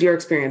 What has your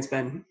experience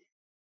been?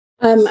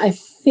 I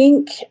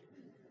think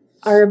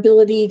our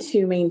ability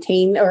to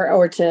maintain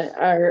or to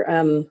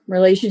our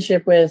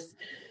relationship with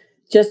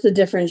just the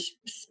different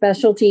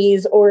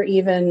specialties or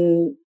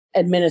even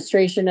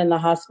administration in the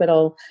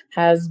hospital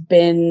has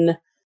been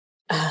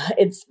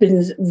it's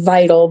been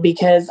vital,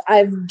 because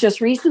I've just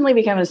recently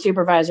become a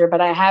supervisor,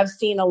 but I have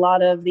seen a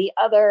lot of the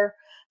other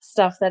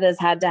stuff that has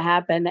had to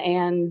happen,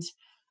 and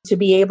to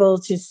be able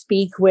to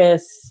speak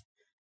with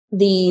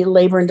the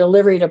labor and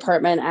delivery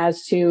department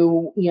as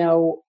to,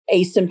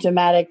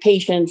 asymptomatic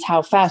patients,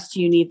 how fast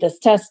do you need this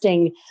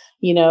testing,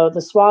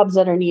 the swabs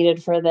that are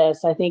needed for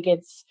this. I think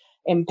it's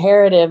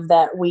imperative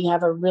that we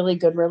have a really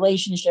good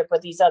relationship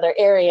with these other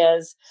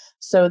areas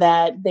so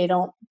that they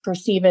don't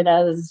perceive it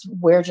as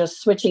we're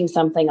just switching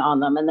something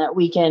on them, and that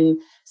we can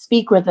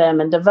speak with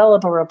them and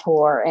develop a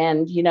rapport,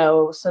 and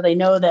so they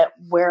know that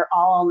we're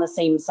all on the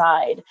same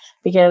side,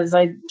 because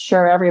I'm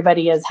sure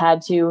everybody has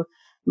had to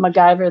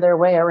MacGyver their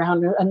way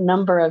around a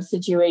number of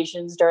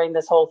situations during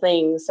this whole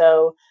thing.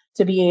 So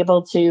to be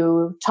able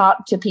to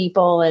talk to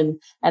people and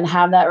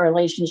have that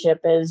relationship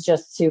is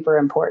just super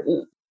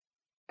important.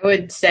 I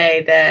would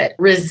say that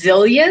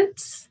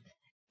resilience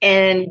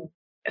and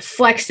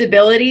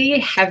flexibility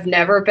have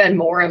never been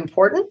more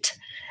important.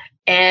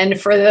 And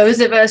for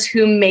those of us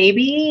who may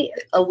be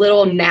a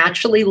little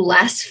naturally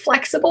less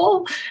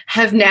flexible,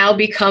 have now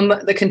become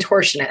the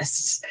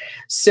contortionists.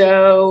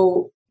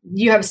 So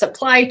you have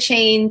supply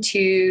chain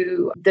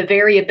to the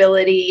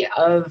variability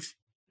of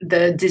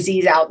the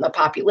disease out in the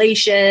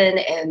population,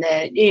 and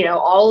then,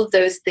 all of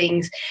those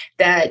things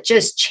that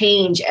just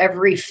change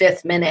every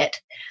 5th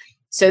minute,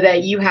 so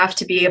that you have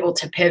to be able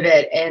to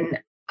pivot. And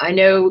I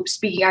know,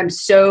 I'm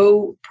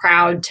so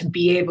proud to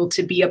be able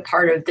to be a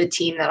part of the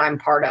team that I'm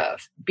part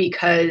of,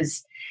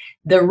 because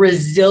the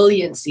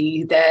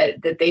resiliency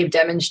that they've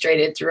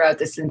demonstrated throughout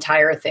this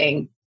entire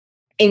thing,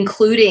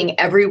 including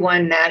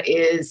everyone that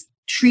is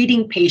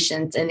treating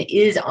patients and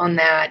is on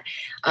that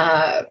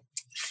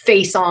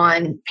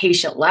face-on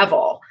patient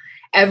level,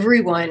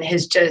 everyone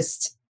has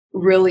just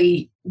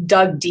really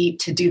dug deep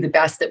to do the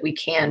best that we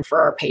can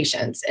for our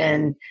patients.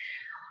 And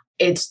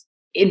it's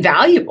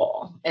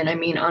invaluable. And I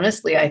mean,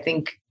 honestly, I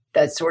think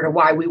that's sort of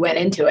why we went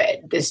into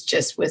it. This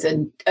just was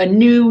a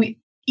new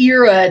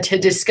era to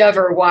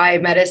discover why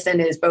medicine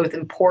is both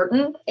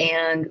important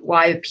and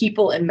why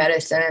people in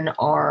medicine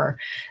are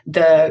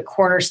the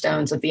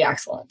cornerstones of the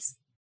excellence.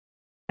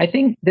 I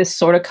think this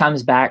sort of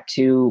comes back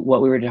to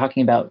what we were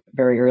talking about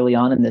very early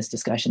on in this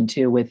discussion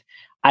too, with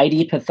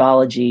ID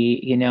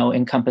pathology,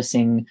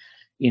 encompassing,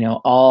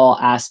 all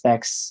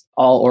aspects,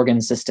 all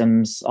organ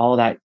systems, all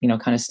that,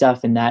 kind of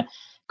stuff. And that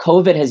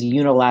COVID has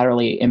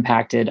unilaterally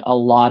impacted a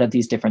lot of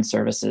these different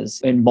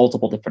services in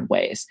multiple different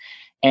ways.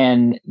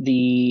 And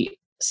the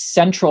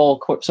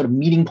central sort of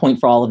meeting point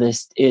for all of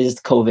this is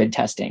COVID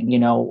testing.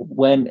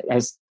 When,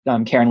 as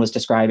Karen was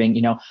describing,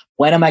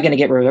 when am I going to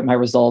get my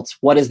results?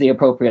 What is the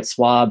appropriate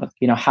swab?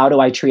 How do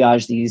I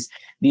triage these?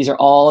 These are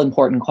all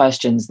important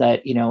questions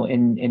that,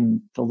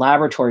 in the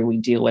laboratory we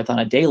deal with on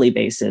a daily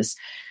basis.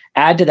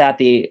 Add to that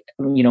the,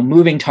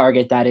 moving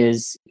target that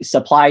is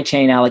supply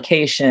chain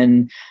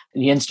allocation,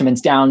 the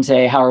instruments down,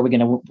 say, how are we going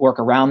to work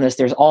around this?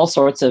 There's all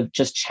sorts of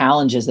just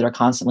challenges that are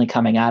constantly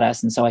coming at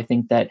us. And so I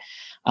think that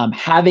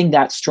having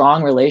that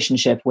strong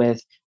relationship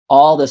with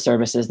all the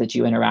services that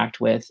you interact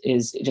with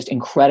is just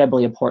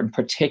incredibly important,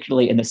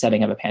 particularly in the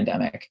setting of a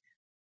pandemic.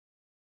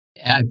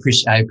 I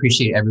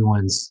appreciate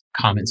everyone's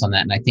comments on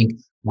that. And I think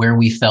where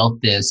we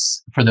felt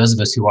this, for those of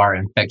us who are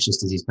infectious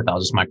disease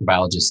pathologists,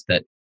 microbiologists,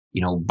 that,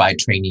 by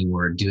training,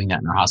 we're doing that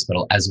in our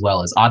hospital, as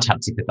well as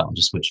autopsy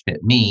pathologists, which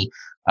fit me.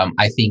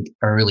 I think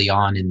early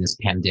on in this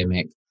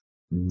pandemic,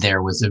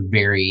 there was a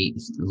very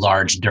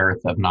large dearth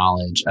of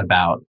knowledge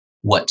about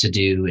what to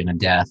do in a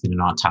death, in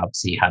an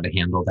autopsy, how to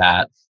handle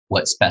that,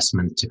 what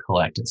specimens to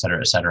collect, et cetera,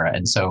 et cetera.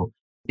 And so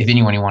if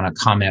anyone you want to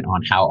comment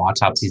on how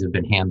autopsies have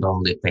been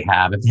handled, if they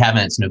haven't,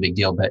 it's no big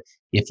deal. But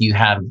if you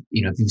have,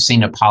 if you've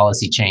seen a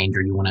policy change,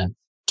 or you want to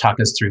talk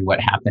us through what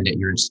happened at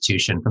your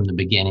institution from the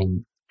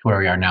beginning to where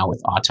we are now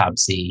with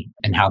autopsy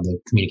and how the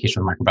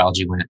communication with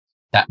microbiology went,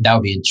 that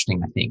would be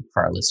interesting, I think,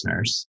 for our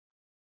listeners.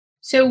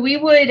 So we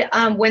would,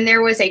 when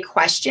there was a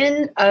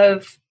question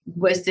of,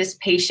 was this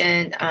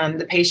patient,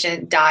 the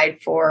patient died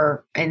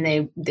for,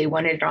 and they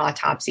wanted an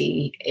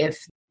autopsy,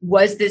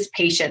 was this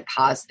patient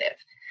positive?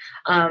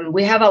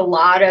 We have a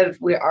lot of,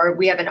 we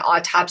have an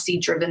autopsy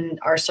driven,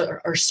 our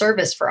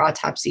service for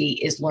autopsy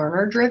is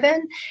learner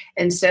driven.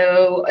 And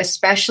so,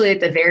 especially at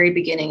the very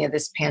beginning of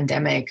this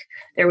pandemic,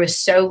 there was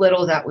so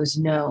little that was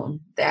known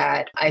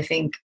that I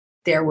think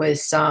there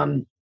was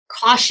some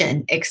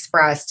caution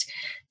expressed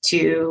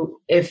to,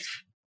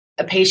 if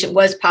a patient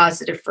was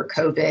positive for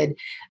COVID,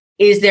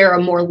 is there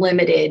a more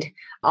limited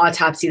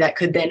autopsy that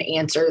could then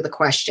answer the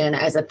question,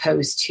 as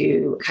opposed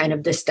to kind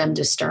of the stem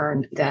to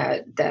stern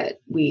that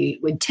we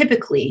would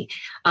typically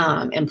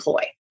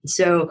employ.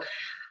 So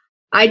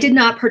I did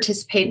not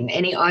participate in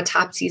any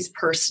autopsies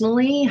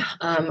personally.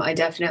 I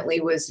definitely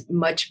was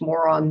much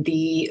more on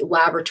the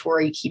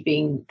laboratory,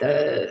 keeping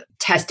the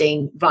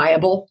testing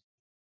viable.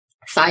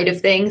 side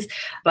of things,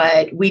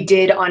 but we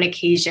did on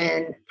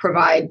occasion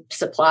provide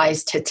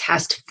supplies to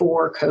test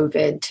for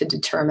COVID to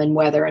determine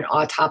whether an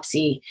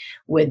autopsy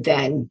would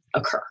then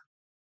occur.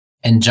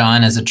 And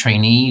John, as a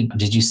trainee,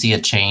 did you see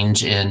a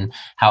change in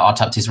how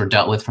autopsies were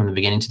dealt with from the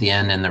beginning to the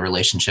end and the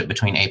relationship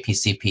between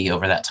APCP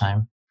over that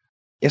time?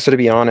 Yeah, so to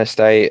be honest,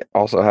 I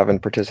also haven't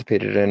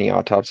participated in any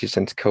autopsy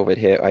since COVID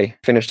hit. I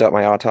finished up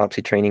my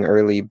autopsy training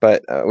early,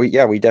 but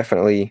we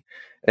definitely,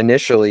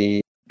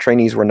 initially,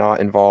 trainees were not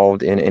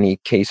involved in any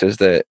cases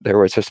that there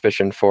was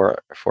suspicion for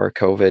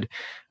COVID.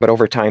 But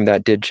over time,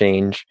 that did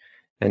change.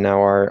 And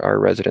now our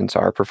residents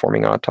are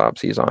performing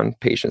autopsies on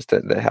patients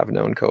that have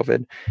known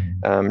COVID,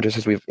 just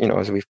as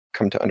we've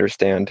come to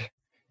understand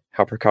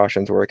how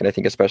precautions work. And I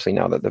think especially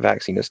now that the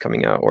vaccine is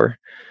coming out,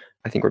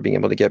 I think we're being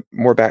able to get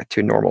more back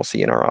to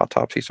normalcy in our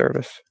autopsy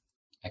service.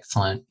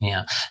 Excellent.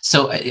 Yeah.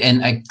 So,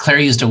 and Claire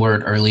used a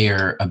word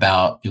earlier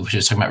about, she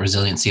was talking about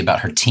resiliency, about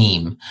her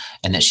team,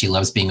 and that she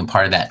loves being a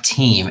part of that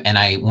team. And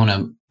I want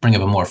to bring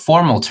up a more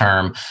formal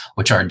term,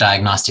 which are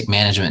diagnostic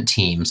management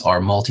teams or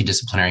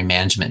multidisciplinary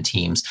management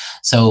teams.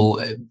 So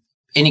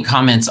any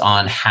comments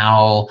on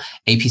how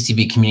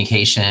APCP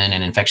communication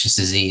and infectious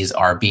disease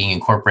are being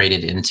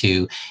incorporated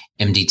into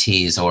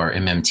MDTs or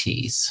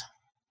MMTs?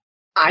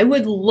 I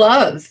would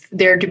love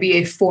there to be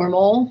a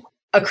formal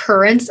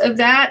occurrence of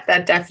that.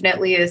 That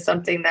definitely is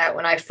something that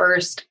when I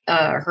first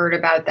heard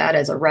about that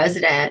as a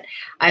resident,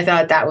 I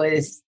thought that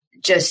was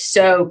just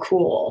so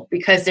cool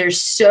because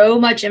there's so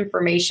much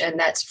information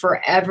that's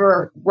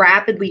forever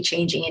rapidly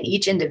changing in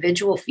each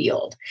individual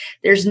field.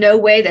 There's no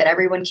way that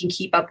everyone can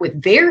keep up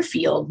with their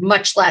field,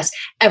 much less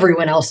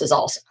everyone else's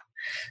also.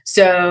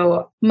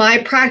 So my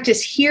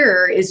practice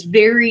here is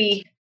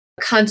very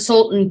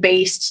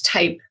consultant-based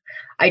type.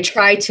 I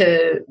try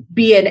to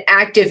be an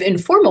active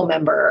informal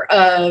member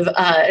of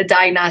a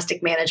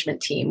diagnostic management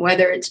team,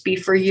 whether it's be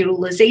for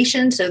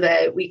utilization so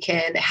that we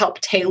can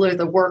help tailor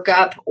the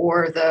workup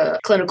or the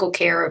clinical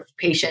care of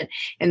patient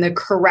in the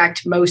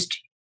correct, most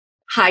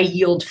high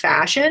yield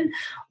fashion,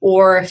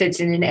 or if it's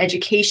in an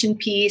education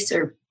piece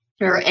or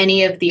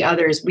any of the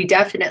others. We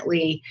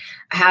definitely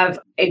have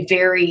a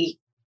very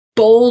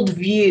bold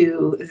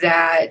view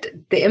that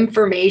the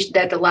information,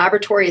 that the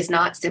laboratory is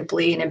not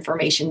simply an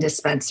information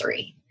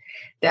dispensary,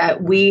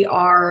 that we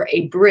are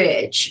a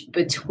bridge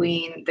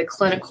between the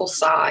clinical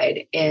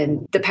side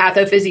and the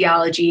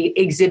pathophysiology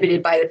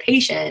exhibited by the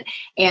patient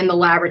and the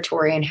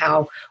laboratory, and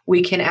how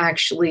we can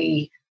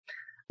actually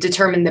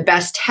determine the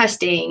best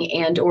testing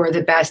and or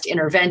the best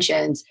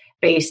interventions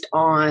based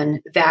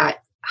on that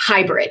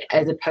hybrid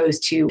as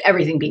opposed to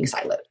everything being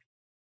siloed.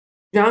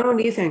 John, what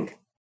do you think?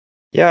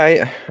 Yeah,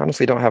 I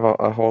honestly don't have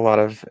a whole lot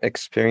of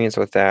experience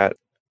with that.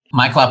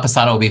 Michael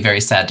Apposado will be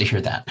very sad to hear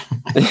that.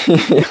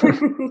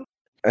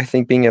 I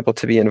think being able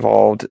to be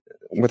involved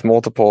with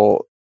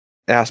multiple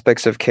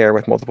aspects of care,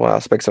 with multiple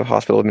aspects of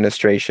hospital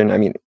administration. I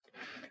mean,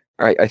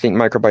 I think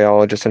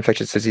microbiologists,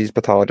 infectious disease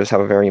pathologists have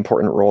a very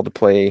important role to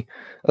play,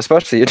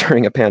 especially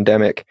during a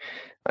pandemic.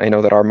 I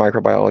know that our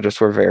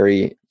microbiologists were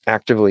very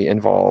actively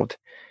involved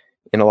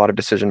in a lot of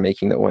decision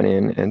making that went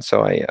in. And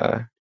so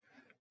I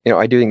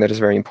do think that is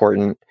very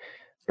important.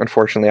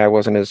 Unfortunately, I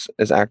wasn't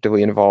as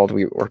actively involved.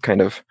 We were kind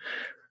of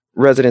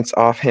residents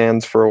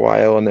offhands for a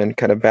while and then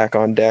kind of back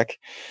on deck.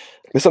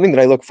 It's something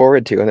that I look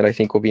forward to and that I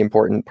think will be an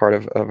important part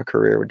of a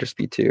career would just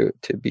be to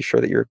be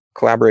sure that you're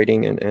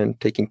collaborating and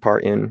taking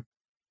part in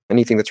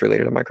anything that's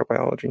related to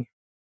microbiology.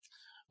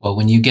 Well,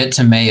 when you get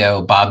to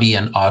Mayo, Bobby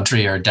and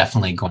Audrey are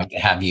definitely going to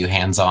have you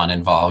hands-on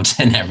involved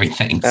in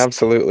everything. So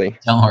absolutely.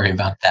 Don't worry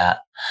about that.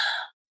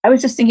 I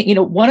was just thinking,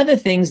 one of the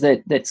things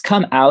that's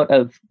come out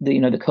of the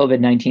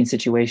COVID-19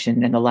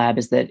 situation in the lab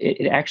is that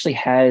it actually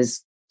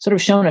has sort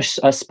of shown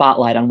a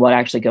spotlight on what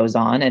actually goes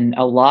on. And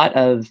a lot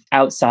of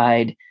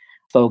outside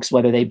folks,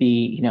 whether they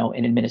be,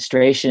 in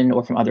administration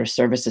or from other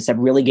services, have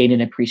really gained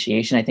an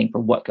appreciation, I think, for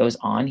what goes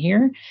on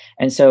here.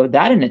 And so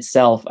that in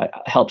itself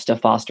helps to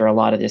foster a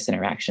lot of this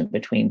interaction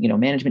between,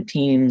 management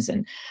teams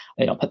and,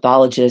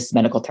 pathologists,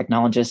 medical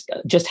technologists,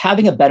 just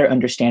having a better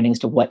understanding as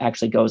to what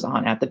actually goes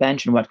on at the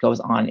bench and what goes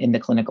on in the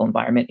clinical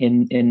environment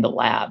in the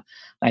lab,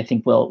 I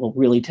think will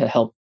really to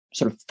help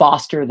sort of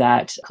foster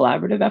that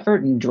collaborative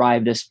effort and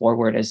drive this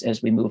forward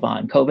as we move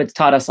on. COVID's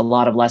taught us a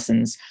lot of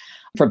lessons,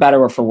 for better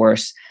or for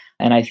worse.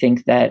 And I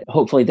think that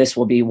hopefully this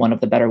will be one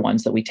of the better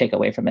ones that we take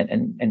away from it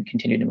and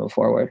continue to move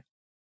forward.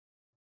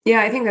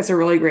 Yeah, I think that's a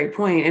really great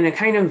point. And it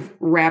kind of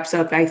wraps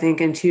up, I think,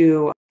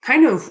 into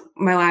kind of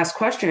my last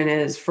question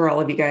is for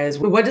all of you guys.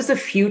 What does the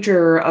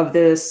future of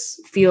this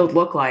field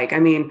look like? I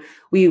mean,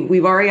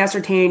 we've already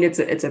ascertained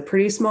it's a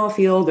pretty small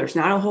field. There's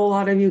not a whole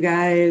lot of you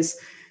guys.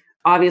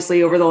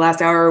 Obviously, over the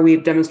last hour,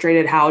 we've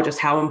demonstrated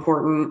how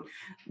important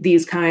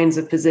these kinds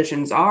of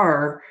positions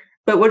are.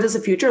 But what does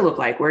the future look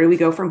like? Where do we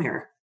go from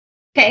here?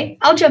 Okay,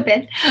 I'll jump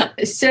in.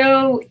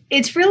 So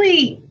it's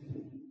really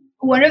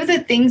one of the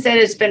things that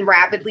has been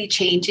rapidly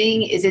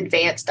changing is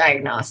advanced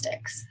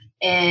diagnostics.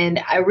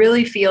 And I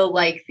really feel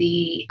like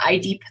the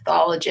ID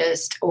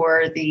pathologist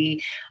or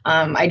the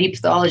ID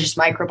pathologist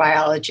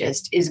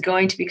microbiologist is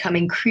going to become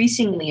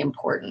increasingly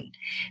important,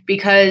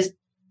 because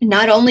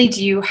not only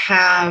do you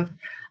have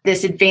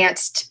this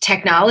advanced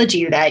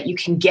technology that you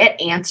can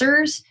get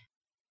answers,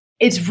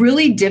 it's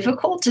really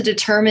difficult to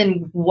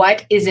determine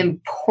what is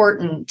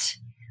important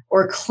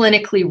or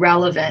clinically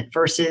relevant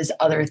versus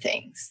other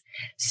things.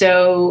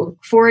 So,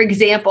 for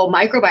example,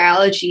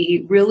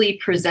 microbiology really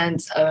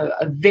presents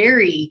a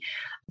very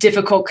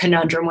difficult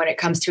conundrum when it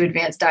comes to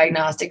advanced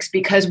diagnostics,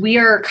 because we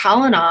are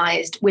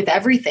colonized with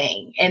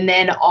everything. And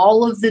then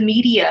all of the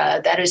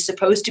media that is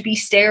supposed to be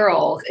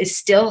sterile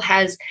still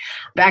has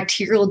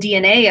bacterial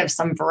DNA of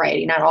some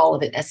variety, not all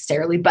of it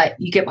necessarily, but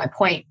you get my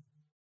point.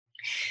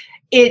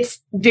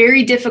 It's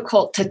very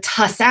difficult to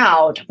tuss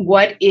out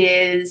what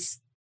is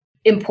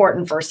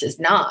important versus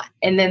not.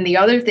 And then the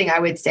other thing I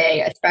would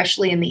say,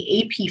 especially in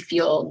the AP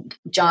field,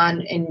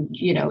 John, and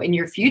in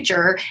your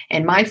future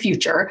and my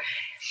future,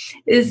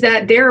 is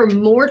that there are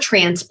more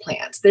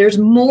transplants. There's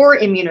more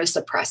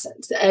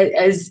immunosuppressants.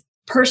 As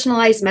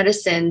personalized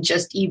medicine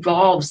just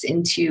evolves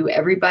into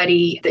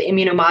everybody, the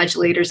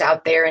immunomodulators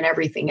out there and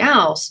everything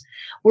else,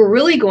 we're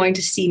really going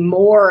to see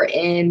more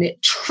and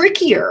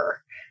trickier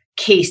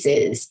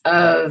cases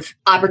of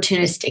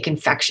opportunistic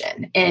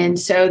infection. And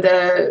so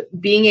the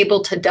being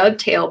able to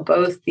dovetail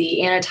both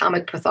the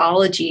anatomic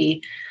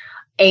pathology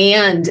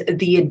and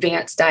the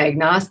advanced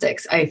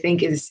diagnostics, I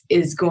think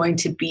is going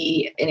to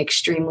be an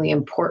extremely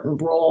important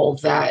role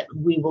that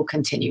we will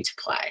continue to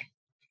play.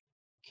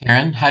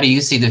 Karen, how do you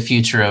see the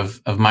future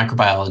of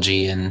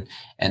microbiology and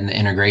the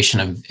integration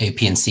of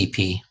AP and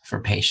CP for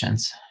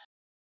patients?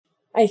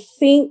 I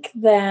think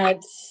that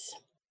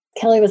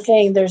Kelly was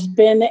saying there's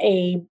been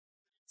a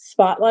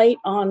spotlight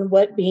on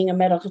what being a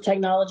medical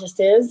technologist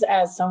is.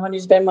 As someone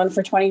who's been one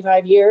for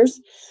 25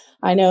 years,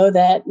 I know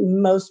that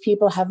most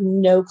people have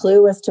no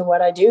clue as to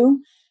what I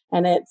do,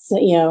 and it's,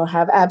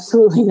 have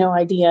absolutely no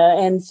idea.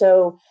 And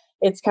so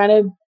it's kind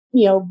of,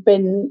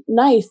 been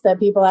nice that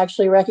people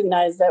actually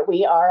recognize that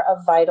we are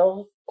a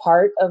vital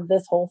part of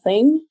this whole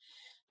thing.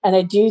 And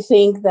I do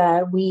think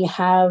that we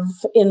have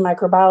in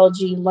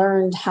microbiology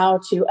learned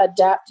how to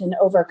adapt and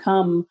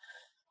overcome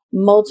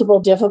multiple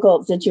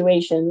difficult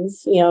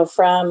situations,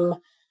 from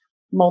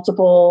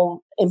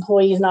multiple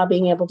employees not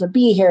being able to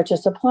be here to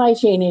supply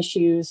chain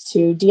issues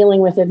to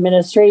dealing with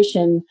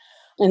administration.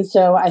 And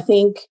so I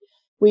think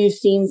we've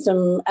seen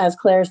some, as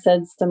Claire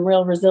said, some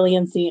real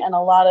resiliency and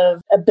a lot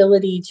of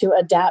ability to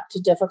adapt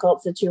to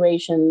difficult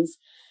situations.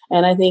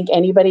 And I think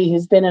anybody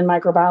who's been in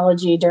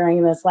microbiology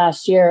during this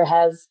last year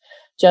has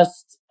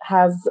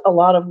a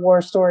lot of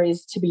war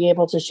stories to be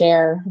able to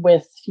share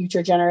with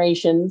future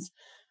generations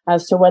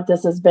as to what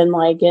this has been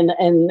like, and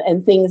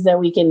things that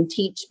we can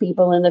teach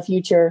people in the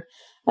future,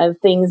 of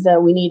things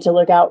that we need to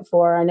look out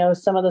for. I know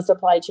some of the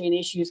supply chain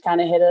issues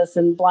kind of hit us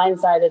and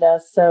blindsided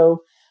us.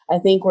 So I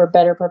think we're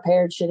better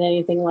prepared should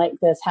anything like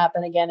this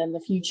happen again in the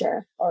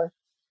future, or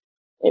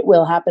it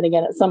will happen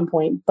again at some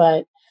point.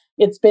 But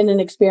it's been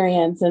an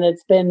experience, and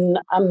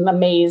I'm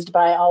amazed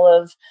by all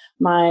of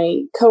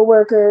my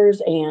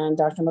coworkers and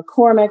Dr.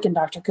 McCormick and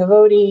Dr.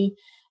 Cavodi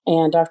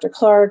and Dr.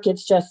 Clark.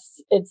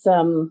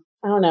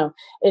 I don't know.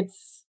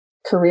 It's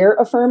career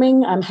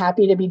affirming. I'm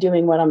happy to be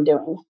doing what I'm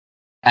doing.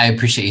 I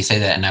appreciate you say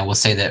that. And I will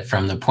say that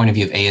from the point of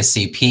view of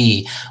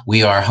ASCP,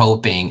 we are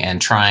hoping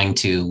and trying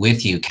to,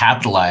 with you,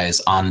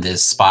 capitalize on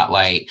this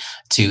spotlight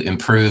to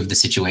improve the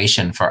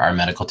situation for our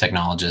medical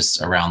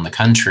technologists around the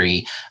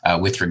country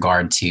with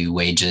regard to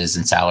wages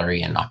and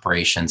salary and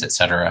operations, et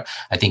cetera.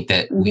 I think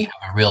that we have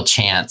a real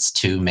chance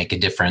to make a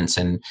difference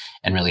and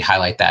really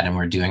highlight that. And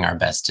we're doing our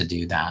best to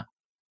do that.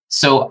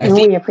 So I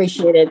think we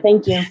appreciate it.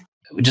 Thank you.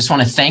 We just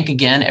want to thank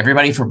again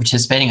everybody for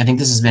participating. I think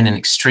this has been an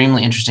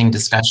extremely interesting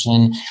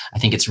discussion. I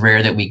think it's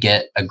rare that we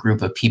get a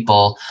group of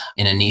people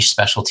in a niche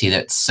specialty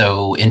that's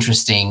so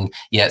interesting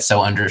yet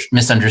so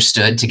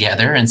misunderstood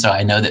together. And so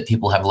I know that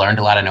people have learned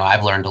a lot. I know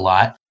I've learned a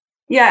lot.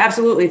 Yeah,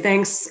 absolutely.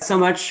 Thanks so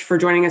much for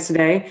joining us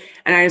today.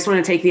 And I just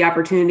want to take the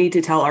opportunity to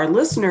tell our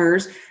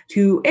listeners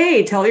to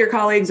tell your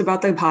colleagues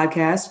about the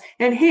podcast,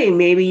 and hey,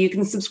 maybe you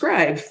can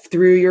subscribe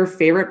through your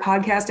favorite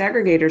podcast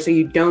aggregator so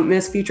you don't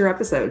miss future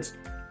episodes.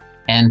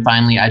 And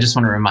finally, I just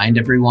want to remind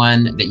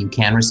everyone that you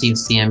can receive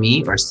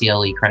CME or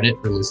CLE credit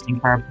for listening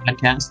to our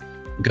podcast.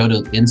 Go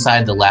to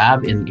Inside the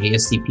Lab in the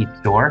ASCP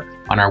store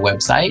on our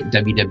website,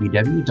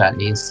 www.ascp.org.